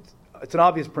 It's an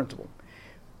obvious principle.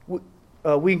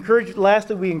 We encourage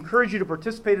you to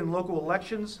participate in local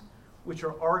elections, which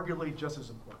are arguably just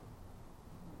as important.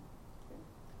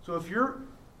 So if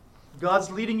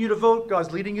God's leading you to vote,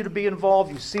 God's leading you to be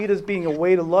involved, you see it as being a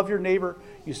way to love your neighbor,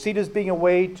 you see it as being a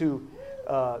way to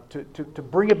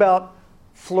bring about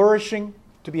flourishing,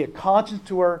 to be a conscience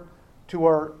to our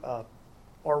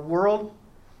world,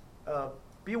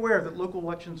 be aware that local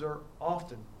elections are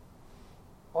often,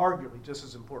 arguably, just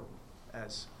as important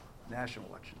as national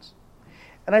elections.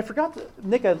 And I forgot,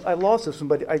 Nick, I lost this one,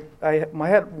 but I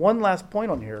had one last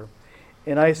point on here,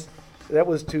 and that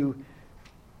was to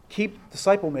keep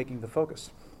disciple making the focus.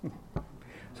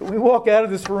 So we walk out of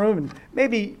this room, and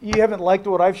maybe you haven't liked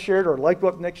what I've shared or liked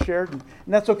what Nick shared, and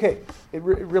that's okay. It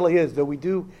really is, though we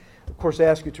do, of course,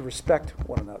 ask you to respect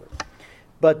one another.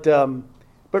 But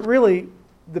really,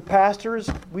 the pastors,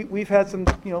 we've had some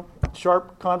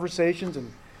sharp conversations and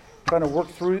trying to work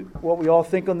through what we all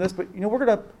think on this. But we're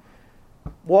going to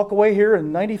walk away here,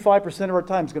 and 95% of our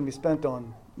time is going to be spent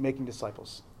on making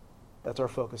disciples. That's our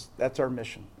focus. That's our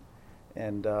mission.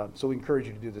 And so we encourage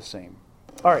you to do the same.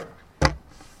 All right.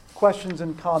 Questions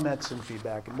and comments and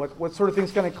feedback. And what sort of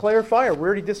things can I clarify, or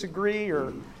where do you disagree,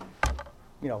 or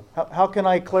how can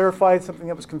I clarify something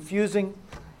that was confusing?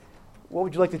 What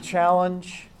would you like to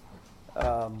challenge?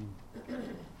 I'll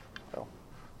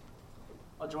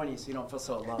join you so you don't feel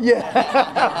so alone. Yeah.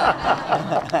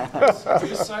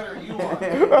 Whose side are you on?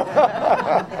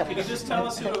 Can you just tell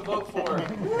us who to vote for?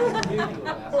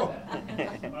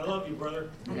 I love you, brother.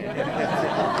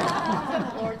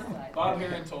 Bob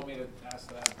Heron told me to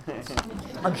ask that.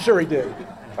 I'm sure he did.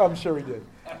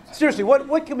 Seriously,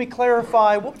 what can we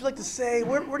clarify? What would you like to say?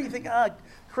 Where do you think,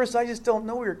 Chris, I just don't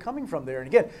know where you're coming from there. And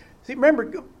again, see,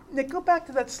 remember, Nick, go back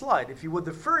to that slide, if you would,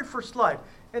 the very first slide.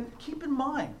 And keep in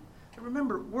mind,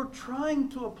 remember, we're trying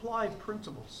to apply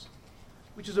principles,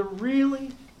 which is a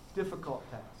really difficult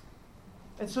task.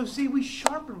 And so, see, we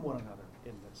sharpen one another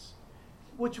in this.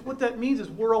 What that means is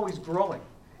we're always growing.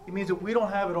 It means that we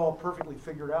don't have it all perfectly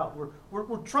figured out.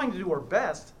 We're trying to do our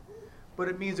best, but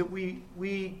it means that we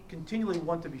continually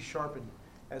want to be sharpened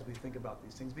as we think about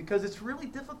these things, because it's really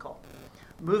difficult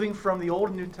moving from the Old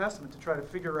and New Testament to try to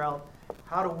figure out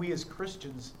how do we as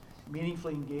Christians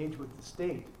meaningfully engage with the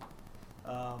state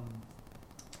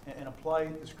and apply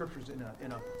the scriptures in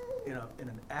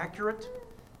an accurate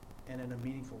and in a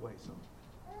meaningful way. So,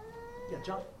 yeah,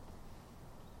 John.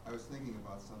 I was thinking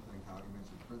about something, how you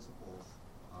mentioned principles.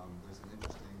 There's an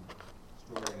interesting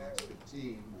story in Acts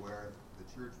 15 where the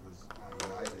church was kind of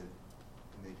united,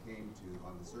 and they came to,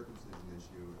 on the circumcision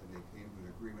issue, and they came to an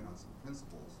agreement on some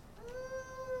principles.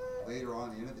 Later on,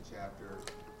 at the end of the chapter,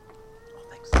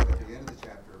 Acts 15,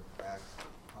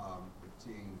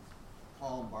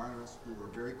 Paul and Barnabas, who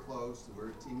were very close, who were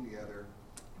a team together,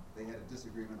 they had a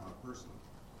disagreement on a person.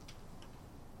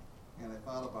 And I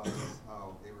thought about this,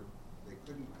 how they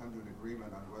couldn't come to an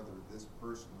agreement on whether this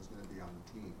person was going to be on the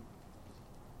team.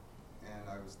 And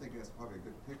I was thinking that's probably a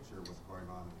good picture of what's going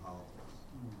on in politics.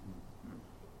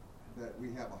 That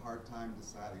we have a hard time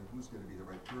deciding who's going to be the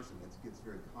right person. It gets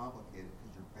very complicated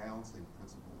because you're balancing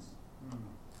principles.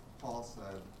 Paul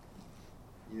said,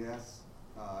 yes,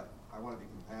 I want to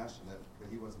be compassionate, but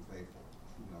he wasn't faithful.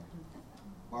 You know,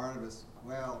 Barnabas,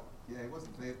 well, yeah, he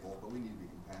wasn't faithful, but we need to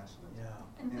be compassionate.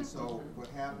 Yeah. And so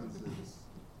what happens is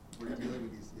we're dealing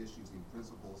with these issues and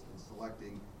principles and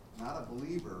selecting not a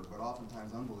believer, but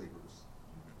oftentimes unbelievers.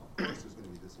 Of course, there's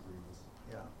going to be disagreements.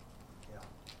 Yeah. Yeah.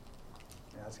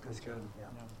 Yeah, that's good. good. Yeah.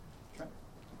 Trent?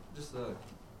 Just a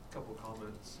couple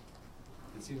comments.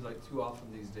 It seems like too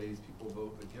often these days people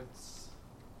vote against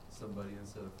somebody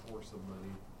instead of for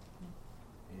somebody.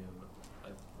 And I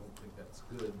don't think that's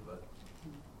good, but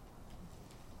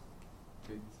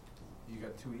you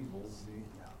got two evils.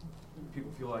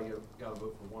 People feel like you got to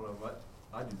vote for one of them.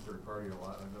 I do third party a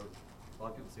lot. I know a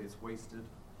lot of people say it's wasted,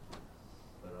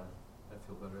 but I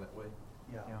feel better that way.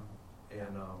 Yeah.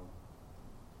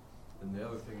 And the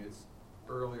other thing is,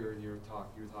 earlier in your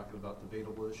talk, you were talking about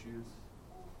debatable issues,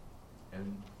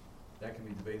 and that can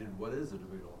be debated. What is a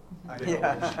debatable issue?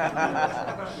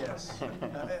 Yes.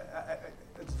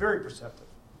 It's very perceptive.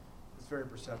 It's very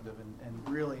perceptive, and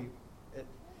really,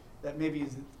 that maybe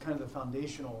is kind of the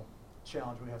foundational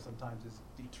challenge we have sometimes, is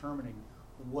determining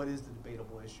what is the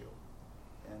debatable issue,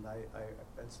 and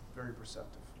it's very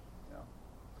perceptive. Yeah.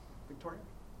 Victoria?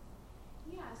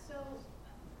 Yeah. So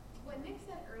what Nick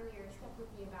said earlier stuck with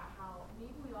me about how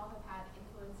maybe we all have had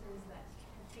influences that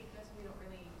have shaped us. We don't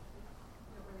really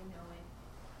know it.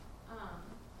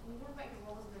 And you talk about your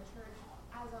roles in the church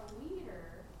as a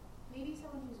leader. Maybe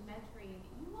someone who's mentoring,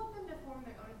 you want them to form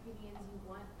their own opinions. You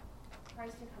want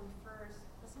Christ to come first,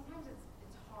 but sometimes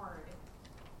it's hard.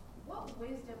 What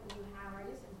wisdom do you have, or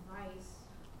just advice,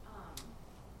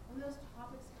 when those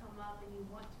topics come up and you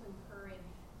want to encourage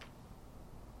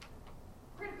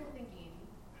critical thinking,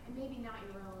 and maybe not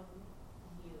your own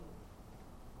view?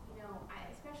 You know,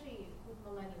 especially with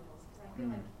millennials, because I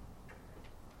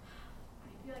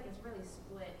feel like it's really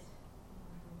split.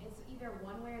 It's either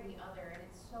one way or the other, and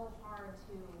it's so hard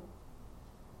to.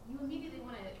 You immediately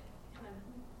want to kind of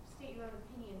state your own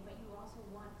opinion, but you also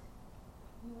want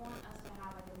us to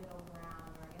have like a middle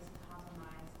ground, or I guess a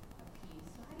compromise, a piece.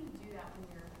 So how do you do that when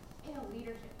you're in a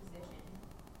leadership position?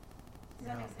 Does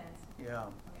that make sense? Yeah.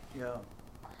 Okay. Yeah.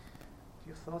 Do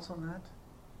you have thoughts on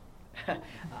that?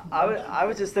 I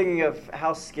was just thinking of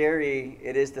how scary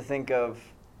it is to think of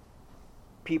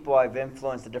people I've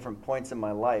influenced at different points in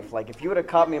my life. Like, if you would have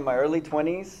caught me in my early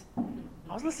 20s,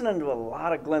 I was listening to a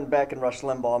lot of Glenn Beck and Rush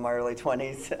Limbaugh in my early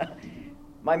 20s.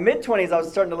 My mid-20s, I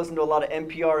was starting to listen to a lot of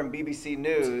NPR and BBC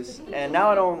News, and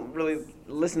now I don't really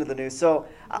listen to the news. So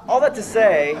all that to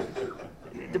say,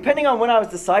 depending on when I was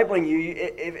discipling you,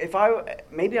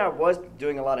 maybe I was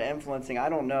doing a lot of influencing, I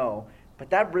don't know.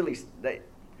 But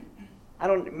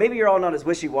maybe you're all not as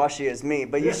wishy-washy as me,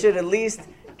 but you should at least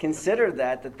consider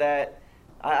that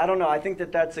I don't know, I think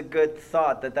that's a good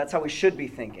thought, that's how we should be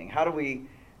thinking. How do we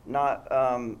not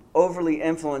overly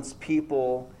influence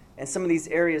people in some of these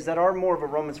areas that are more of a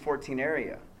Romans 14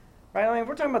 area? Right? I mean,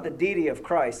 we're talking about the deity of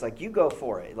Christ. Like, you go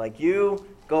for it. Like, you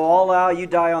go all out, you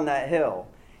die on that hill.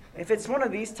 If it's one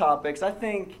of these topics, I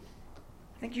think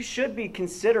you should be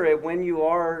considerate when you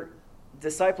are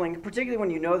discipling, particularly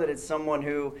when you know that it's someone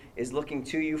who is looking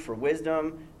to you for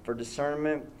wisdom, for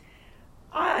discernment.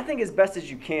 I think as best as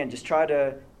you can, just try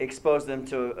to expose them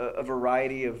to a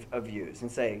variety of views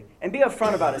and be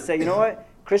upfront about it. Say, you know what?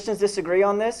 Christians disagree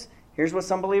on this. Here's what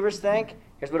some believers think.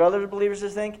 Here's what other believers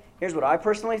think. Here's what I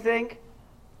personally think.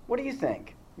 What do you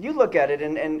think? You look at it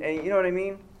and you know what I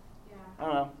mean? Yeah. I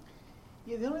don't know.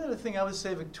 Yeah, the only other thing I would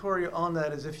say, Victoria, on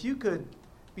that is if you could,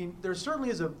 there certainly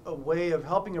is a way of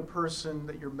helping a person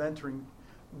that you're mentoring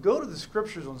go to the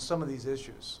scriptures on some of these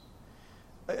issues.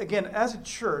 Again, as a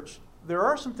church, there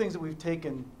are some things that we've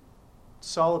taken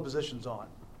solid positions on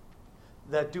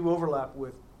that do overlap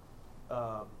with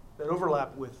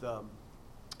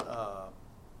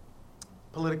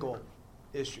political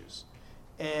issues.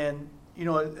 And, you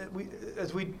know,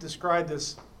 as we described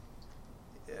this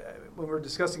when we were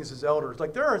discussing this as elders,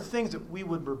 like, there are things that we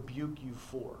would rebuke you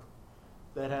for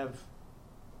that have,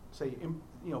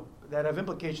 that have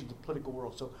implications in the political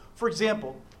world. So, for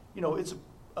example, you know,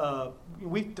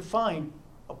 we define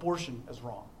abortion as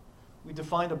wrong. We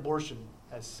define abortion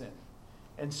as sin.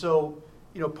 And so,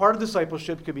 you know, part of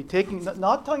discipleship could be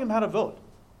not telling them how to vote,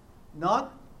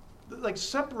 not like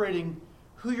separating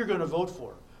who you're going to vote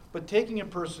for, but taking a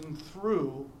person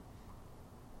through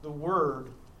the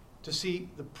Word to see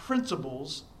the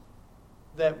principles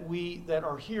that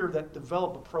are here that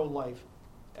develop a pro-life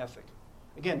ethic.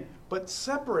 Again, but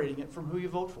separating it from who you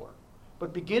vote for.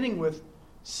 But beginning with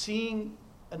seeing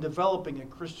and developing a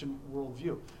Christian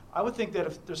worldview. I would think that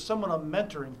if there's someone I'm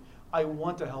mentoring, I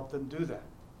want to help them do that.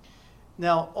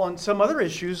 Now, on some other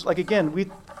issues, like again, we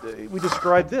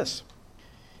described this.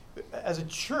 As a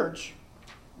church,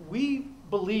 we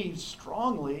believe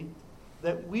strongly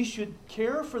that we should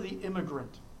care for the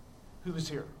immigrant who is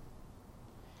here.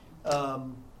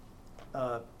 Sharon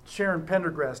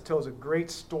Pendergrass tells a great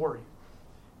story.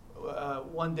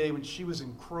 One day when she was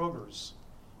in Kroger's,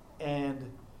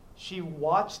 and she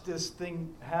watched this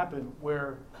thing happen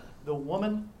where the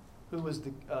woman who was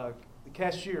the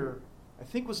cashier, I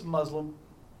think was Muslim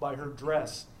by her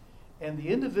dress, and the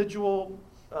individual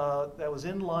that was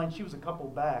in line, she was a couple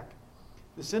back,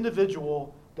 this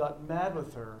individual got mad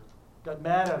at her,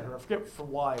 I forget for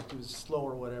why, if he was slow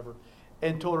or whatever,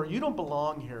 and told her, "You don't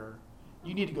belong here,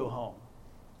 you need to go home."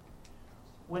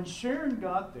 When Sharon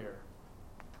got there,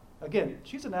 again,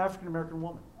 she's an African American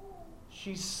woman.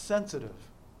 She's sensitive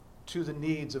to the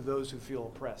needs of those who feel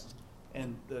oppressed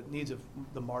and the needs of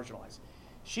the marginalized.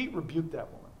 She rebuked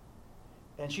that woman.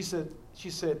 And she said,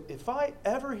 "If I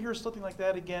ever hear something like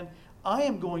that again, I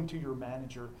am going to your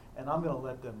manager and I'm going to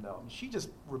let them know." And she just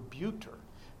rebuked her.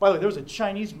 By the way, there was a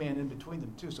Chinese man in between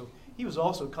them too, so he was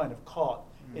also kind of caught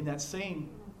in that same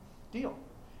deal.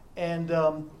 And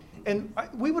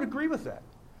we would agree with that.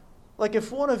 Like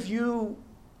if one of you,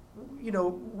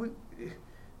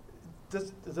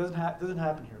 this doesn't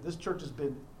happen here. This church has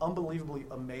been unbelievably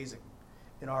amazing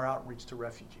in our outreach to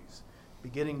refugees,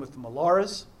 beginning with the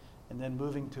Malaras and then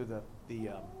moving to the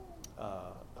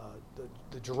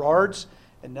Gerards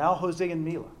and now Jose and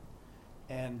Mila.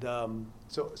 And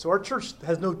so our church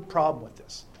has no problem with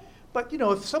this. But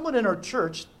if someone in our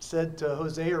church said to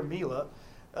Jose or Mila,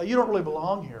 "You don't really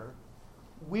belong here,"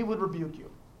 we would rebuke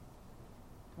you.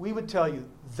 We would tell you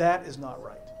that is not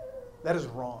right. That is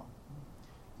wrong.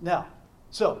 Now,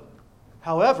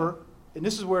 however, and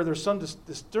this is where there's some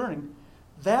discerning,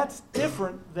 that's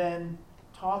different than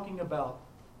talking about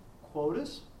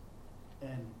quotas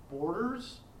and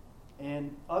borders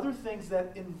and other things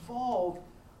that involve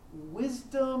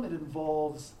wisdom. It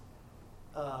involves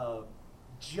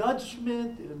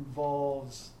judgment. It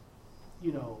involves,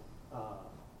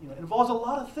 it involves a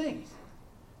lot of things.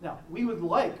 Now, we would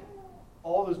like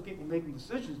all those people making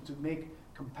decisions to make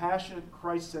compassionate,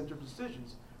 Christ-centered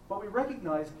decisions, but we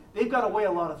recognize they've got to weigh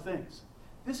a lot of things.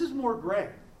 This is more gray.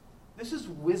 This is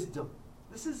wisdom.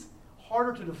 This is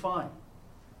harder to define.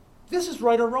 This is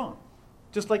right or wrong,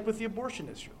 just like with the abortion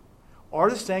issue, or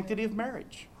the sanctity of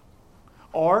marriage,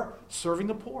 or serving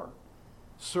the poor.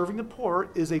 Serving the poor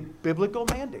is a biblical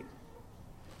mandate.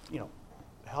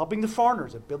 Helping the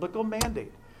foreigners, a biblical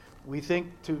mandate. We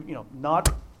think to, not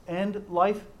end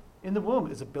life in the womb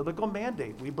is a biblical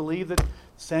mandate. We believe that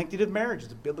sanctity of marriage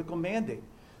is a biblical mandate.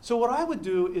 So what I would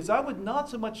do is I would not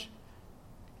so much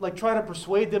like try to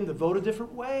persuade them to vote a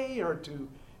different way or to,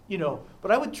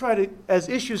 but I would try to, as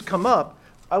issues come up,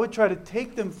 I would try to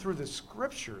take them through the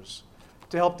scriptures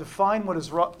to help define what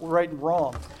is right and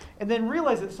wrong. And then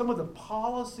realize that some of the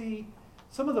policy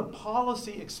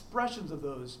expressions of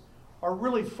those are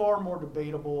really far more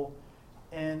debatable,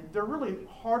 and they're really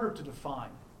harder to define,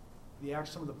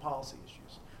 some of the policy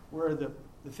issues, where the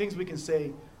things we can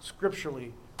say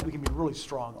scripturally, we can be really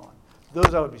strong on.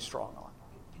 Those I would be strong on.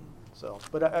 So,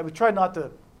 but I would try not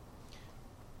to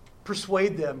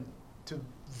persuade them to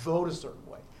vote a certain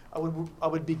way. I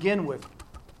would begin with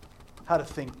how to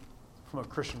think from a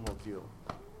Christian worldview.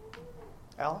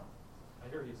 Alan? I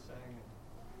hear you saying,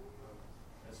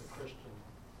 as a Christian,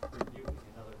 rebuking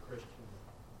another Christian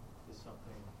is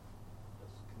something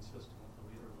that's consistent at the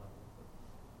leader level. But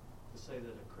to say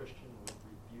that a Christian would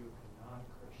rebuke a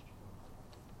non-Christian,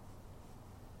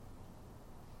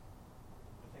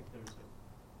 I think there's a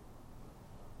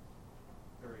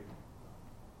very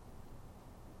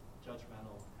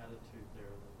judgmental attitude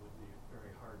there that would be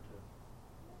very hard to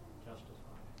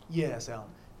justify. Yes, Alan,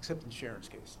 except in Sharon's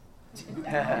case.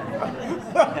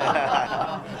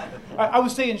 I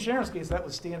would say in Sharon's case that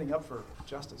was standing up for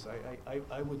justice.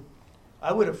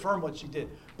 I would affirm what she did.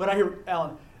 But I hear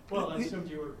Alan. Well, I assumed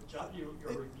your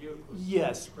rebuke was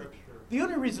yes. scripture. The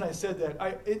only reason I said that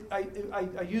I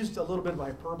used a little bit of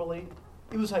hyperbole.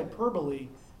 It was hyperbole.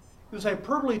 It was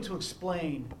hyperbole to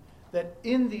explain that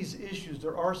in these issues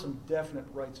there are some definite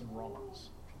rights and wrongs.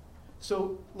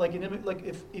 So,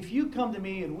 if you come to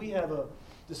me and we have a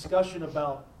discussion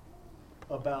about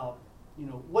open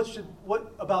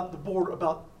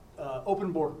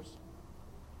borders.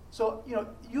 So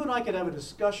you and I could have a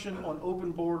discussion on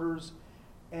open borders,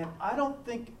 and I don't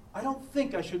think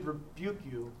I should rebuke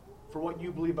you for what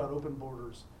you believe about open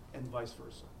borders and vice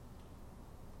versa.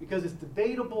 Because it's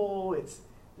debatable,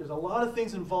 there's a lot of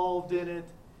things involved in it.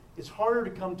 It's harder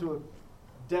to come to a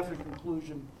definite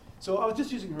conclusion. So I was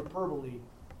just using hyperbole,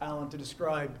 Alan, to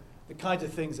describe the kinds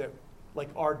of things that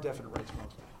are definite rights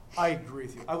most. I agree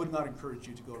with you. I would not encourage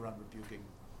you to go around rebuking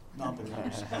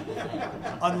non-believers,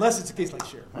 unless it's a case like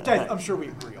Sharon, which I'm sure we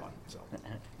agree on. So,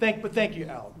 thank you,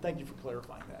 Alan. Thank you for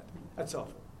clarifying that. That's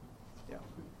helpful. Yeah.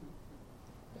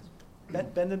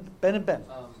 Ben and Ben.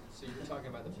 So you were talking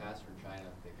about the pastor in China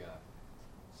that got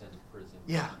sent to prison.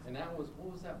 Yeah. And that was,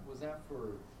 what was that? Was that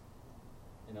for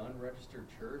an unregistered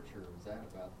church, or was that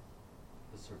about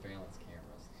the surveillance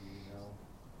cameras? Do you know?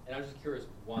 And I was just curious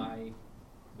why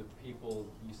the people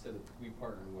you said that we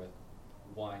partnered with,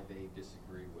 why they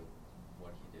disagree with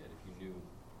what he did, if you knew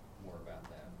more about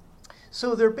that.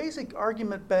 So their basic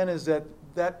argument, Ben, is that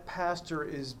that pastor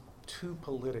is too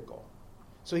political.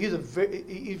 So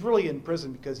he's really in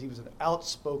prison because he was an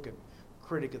outspoken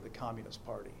critic of the Communist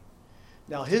Party.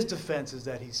 Now his defense is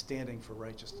that he's standing for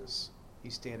righteousness.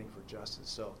 He's standing for justice.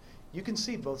 So you can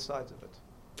see both sides of it.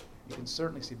 You can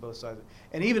certainly see both sides of it.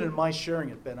 And even in my sharing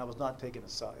it, Ben, I was not taking a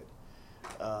side.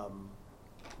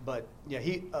 But yeah,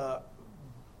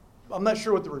 I'm not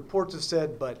sure what the reports have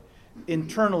said, but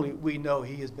internally we know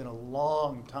he has been a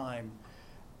long time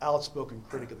outspoken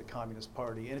critic of the Communist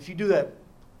Party. And if you do that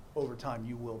over time,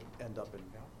 you will end up in,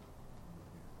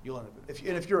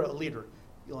 if you're a leader,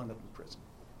 you'll end up in prison.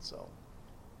 So,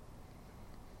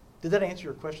 did that answer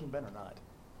your question, Ben, or not?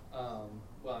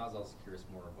 Well, I was also curious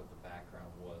more of what the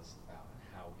background was about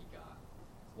how he got,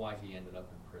 why he ended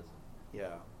up in prison.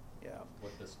 Yeah.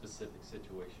 What the specific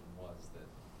situation was that.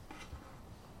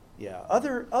 Yeah,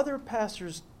 other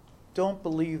pastors don't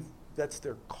believe that's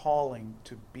their calling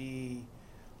to be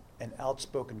an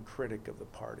outspoken critic of the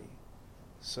party.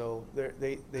 So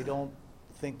they don't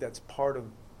think that's part of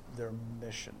their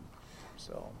mission.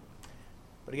 So,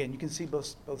 but again, you can see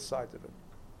both sides of it.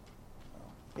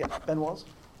 Yeah, Ben Walls?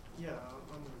 Yeah,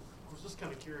 I was just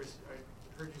kind of curious.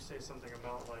 I heard you say something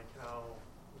about how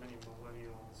many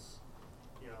millennials,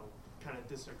 kind of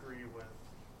disagree with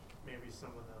maybe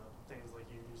some of the things, like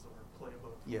you use the word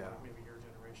playbook. Yeah. Maybe your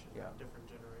generation, Yeah. different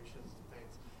generations and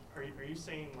things. Are you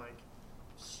saying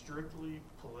strictly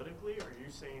politically, or are you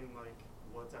saying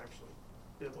what's actually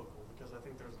biblical? Because I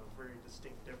think there's a very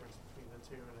distinct difference between the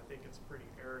two, and I think it's pretty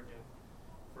arrogant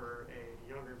for a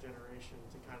younger generation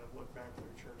to kind of look back through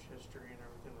church history and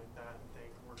everything like that and think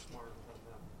we're smarter than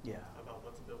them about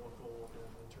what's biblical and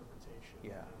interpretation.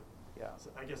 Yeah.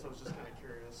 So I guess I was just kind of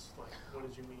curious, what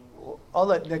did you mean? Well, I'll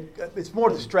let Nick, it's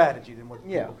more the strategy than what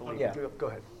people believe. Yeah. Go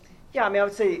ahead. Yeah, I mean, I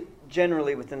would say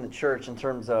generally within the church, in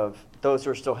terms of those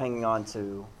who are still hanging on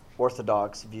to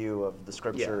orthodox view of the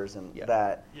scriptures and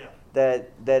that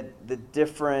the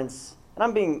difference, and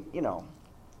I'm being,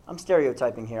 I'm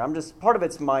stereotyping here. I'm just, part of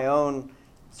it's my own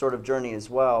sort of journey as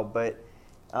well, but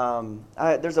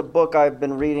there's a book I've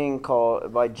been reading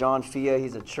by John Fia.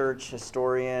 He's a church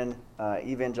historian,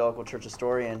 evangelical church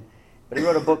historian, but he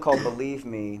wrote a book called Believe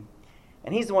Me,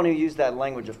 and he's the one who used that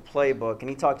language of playbook, and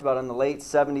he talked about in the late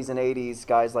 70s and 80s,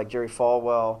 guys like Jerry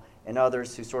Falwell and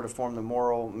others who sort of formed the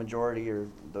moral majority, or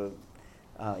the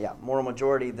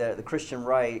Christian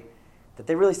right, that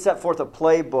they really set forth a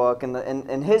playbook, and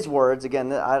in his words,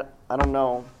 again, I don't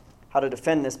know how to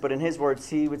defend this, but in his words,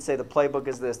 he would say the playbook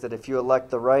is this, that if you elect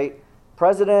the right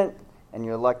president and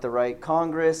you elect the right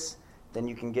Congress, then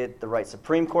you can get the right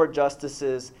Supreme Court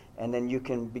justices, and then you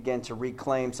can begin to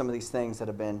reclaim some of these things that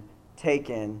have been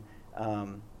taken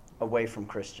away from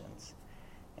Christians.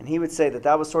 And he would say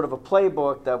that was sort of a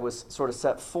playbook that was sort of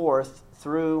set forth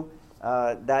through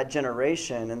that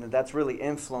generation, and that's really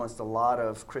influenced a lot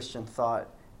of Christian thought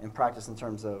and practice in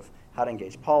terms of how to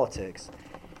engage politics.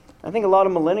 I think a lot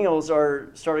of millennials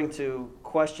are starting to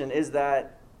question, is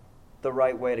that the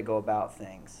right way to go about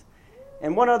things?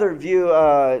 And one other view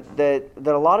that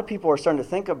a lot of people are starting to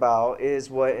think about is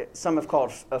what some have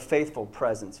called a faithful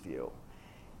presence view.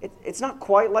 It's not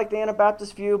quite like the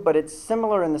Anabaptist view, but it's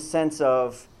similar in the sense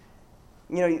of,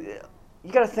 you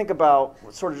got to think about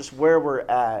sort of just where we're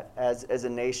at as a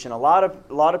nation. A lot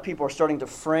of people are starting to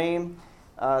frame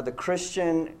the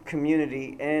Christian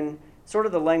community in sort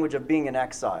of the language of being in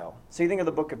exile. So you think of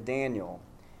the book of Daniel.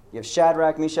 You have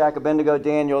Shadrach, Meshach, Abednego,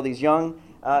 Daniel, these young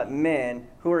men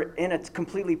who are in a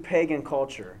completely pagan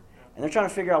culture. And they're trying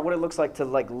to figure out what it looks like to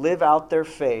live out their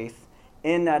faith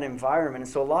in that environment.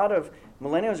 And so a lot of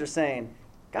millennials are saying,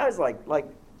 guys,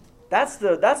 that's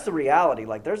the reality.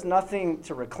 There's nothing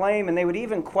to reclaim. And they would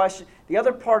even question, the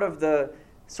other part of the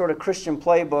sort of Christian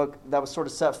playbook that was sort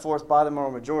of set forth by the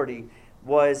moral majority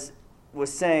was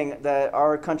was saying that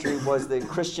our country was the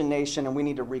Christian nation and we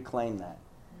need to reclaim that.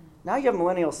 Now you have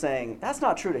millennials saying that's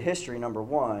not true to history, number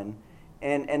one,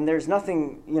 and there's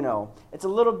nothing, it's a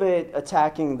little bit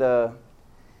attacking the.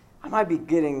 I might be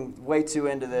getting way too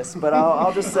into this, but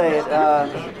I'll just say it.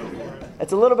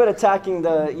 It's a little bit attacking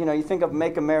the, you think of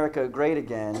Make America Great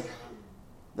Again.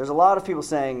 There's a lot of people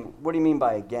saying, what do you mean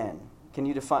by again? Can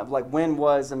you define, when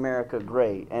was America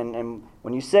great? And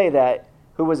when you say that,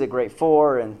 who was it great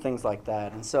for, and things like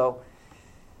that. And so,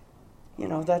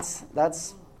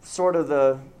 that's sort of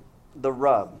the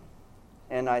rub.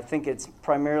 And I think it's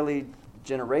primarily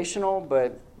generational,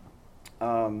 but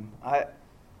I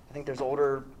think there's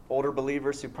older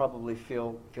believers who probably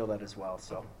feel that as well.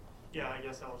 So. Yeah, I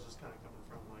guess I was just kind of coming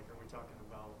from, are we talking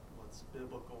about what's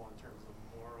biblical in terms of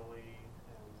morally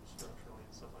and structurally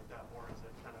and stuff like that, or is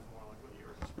it kind of more like what you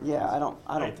were describing? Yeah, I don't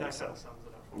think that so. kind of sums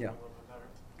it up for me a little bit better.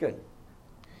 Good.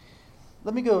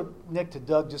 Let me go, Nick, to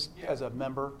Doug just as a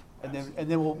member, and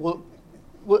then we'll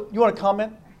you want to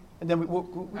comment, and then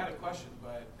we'll I had a question,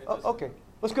 but it doesn't. okay.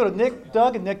 Let's go to Nick,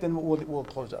 Doug, and Nick. Then we'll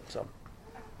close up. So,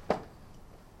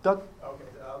 Doug. Okay,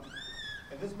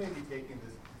 and this may be taking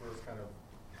this verse kind of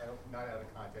not out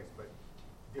of context, but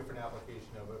different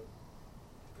application of it,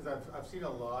 because I've seen a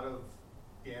lot of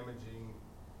damaging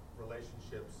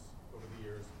relationships over the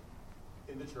years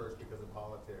in the church because of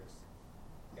politics.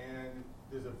 And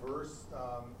there's a verse,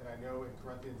 and I know in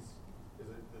Corinthians, there's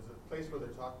a place where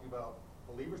they're talking about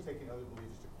believers taking other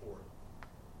believers to court.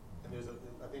 And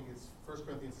I think it's 1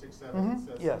 Corinthians 6:7. It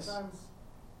says Yes. sometimes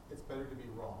it's better to be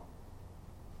wrong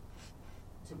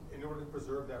in order to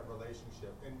preserve that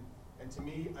relationship. And to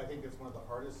me, I think it's one of the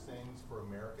hardest things for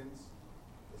Americans,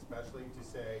 especially to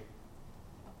say,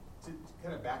 to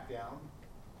kind of back down.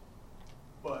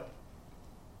 But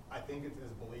I think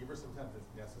as believers, sometimes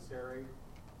it's necessary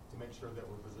to make sure that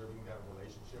we're preserving that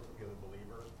relationship with the other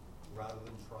believer, rather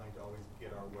than trying to always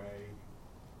get our way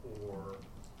or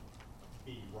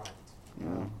be right.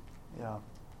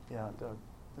 Yeah, Doug.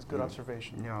 That's a good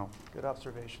observation. Yeah. Good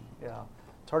observation. Yeah.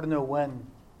 It's hard to know when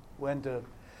to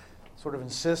sort of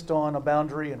insist on a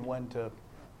boundary and when to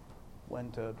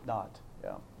not.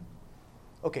 Yeah.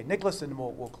 Okay, Nicholas, and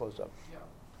we'll close up. Yeah.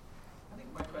 I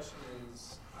think my question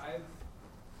is,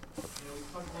 we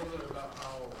talked a little bit about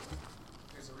how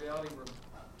there's a reality where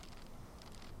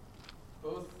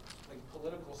both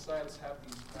political sides have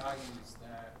these values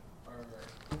that are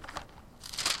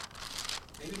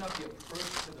maybe not the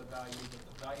approach to the value, but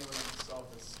the value in itself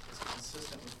is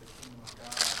consistent with the kingdom of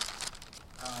God.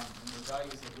 And the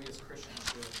values that we as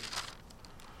Christians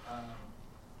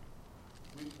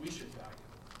we should value.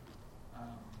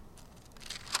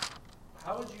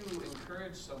 How would you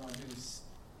encourage someone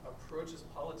who approaches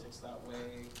politics that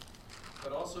way,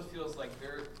 but also feels like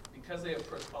because they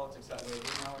approach politics that way,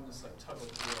 they're now in this tug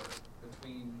of war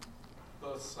between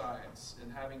both sides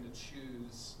and having to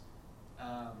choose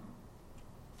a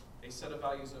set of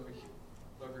values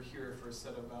over here for a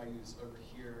set of values over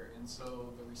here, and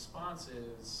so the response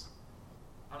is,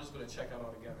 I'm just going to check out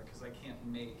altogether because I can't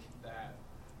make that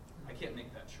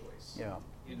choice. Yeah.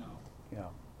 Yeah.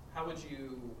 How would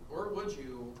you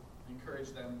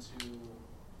encourage them to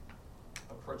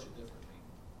approach it differently?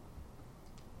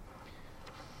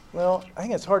 Well, I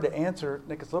think it's hard to answer,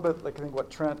 Nick. It's a little bit like I think what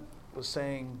Trent was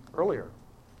saying earlier.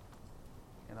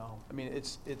 I mean,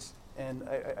 it's and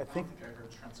I think. I don't think I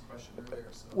heard Trent's question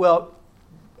earlier. So. Well,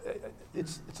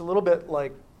 it's a little bit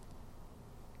like,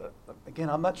 again,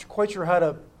 I'm not quite sure how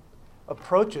to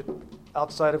approach it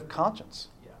outside of conscience.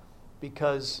 Yeah.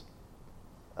 Because,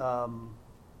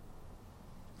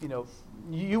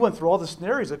 you went through all the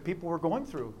scenarios that people were going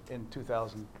through in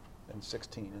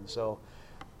 2016, and so,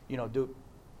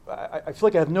 I feel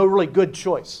like I have no really good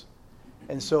choice,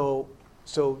 and so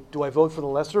do I vote for the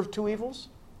lesser of two evils?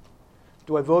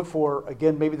 Do I vote for,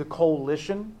 again, maybe the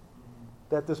coalition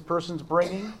that this person's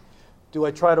bringing? Do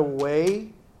I try to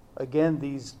weigh, again,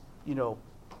 these,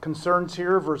 concerns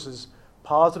here versus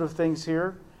positive things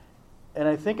here? And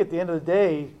I think at the end of the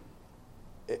day,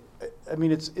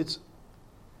 it's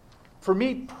for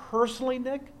me personally,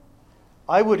 Nick,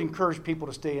 I would encourage people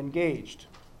to stay engaged.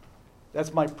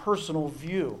 That's my personal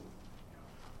view.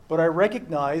 But I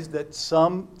recognize that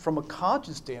some, from a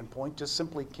conscience standpoint, just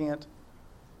simply can't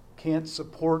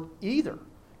support either,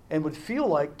 and would feel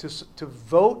like to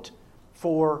vote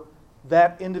for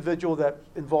that individual that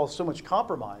involves so much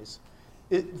compromise,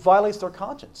 it violates their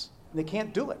conscience, and they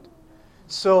can't do it.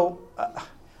 So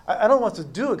I don't know what to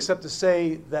do except to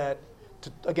say that,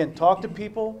 again, talk to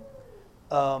people,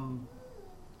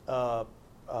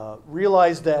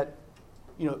 realize that,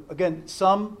 again,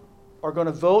 some are going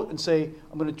to vote and say,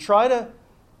 I'm going to try to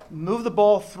move the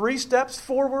ball 3 steps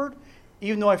forward,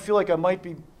 even though I feel like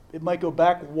it might go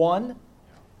back 1.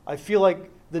 I feel like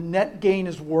the net gain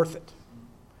is worth it.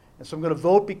 And so I'm going to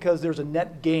vote because there's a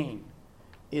net gain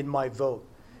in my vote.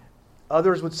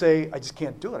 Others would say, I just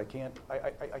can't do it.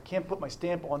 I can't put my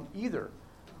stamp on either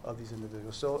of these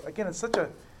individuals. So again, it's such a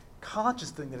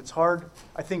conscious thing that it's hard,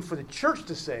 I think, for the church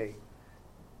to say,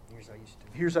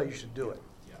 here's how you should do it.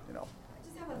 You know. I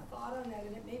just have a thought on that,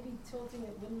 and it may be tilting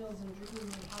at windmills and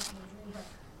dreaming and impossible dream, but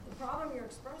the problem you're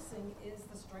expressing is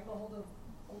the stranglehold of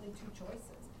only 2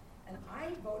 choices. And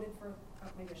I voted for,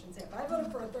 maybe I shouldn't say it, but I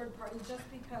voted for a third party just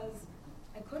because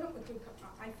I couldn't with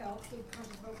I felt good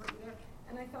conscious vote for either.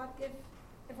 And I thought if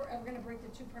we're ever going to break the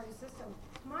 2-party system,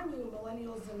 come on, you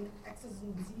millennials and X's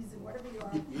and Z's and whatever you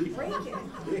are, break it.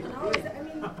 You know, I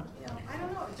mean, you know, I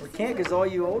don't know. It just We seems can't because like- all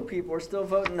you old people are still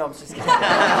voting. No, I'm just kidding. Well, I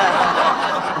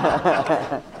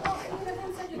mean,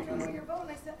 everyone said you threw away your vote,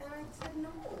 and I said no.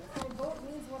 My vote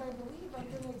means what I believe. I'm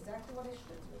doing exactly what I should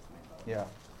do with my vote. Yeah,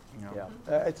 Yeah.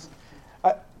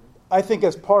 yeah. I think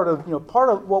as part of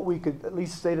what we could at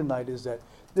least say tonight is that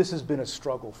this has been a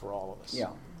struggle for all of us.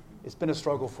 Yeah. It's been a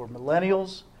struggle for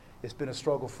millennials. It's been a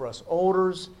struggle for us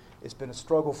olders. It's been a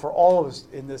struggle for all of us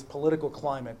in this political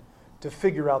climate to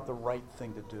figure out the right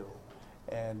thing to do.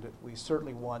 And we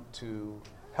certainly want to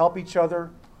help each other,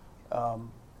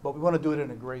 but we want to do it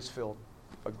in a grace-filled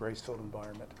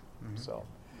environment. So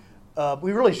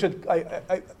we really should.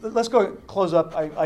 Let's go close up.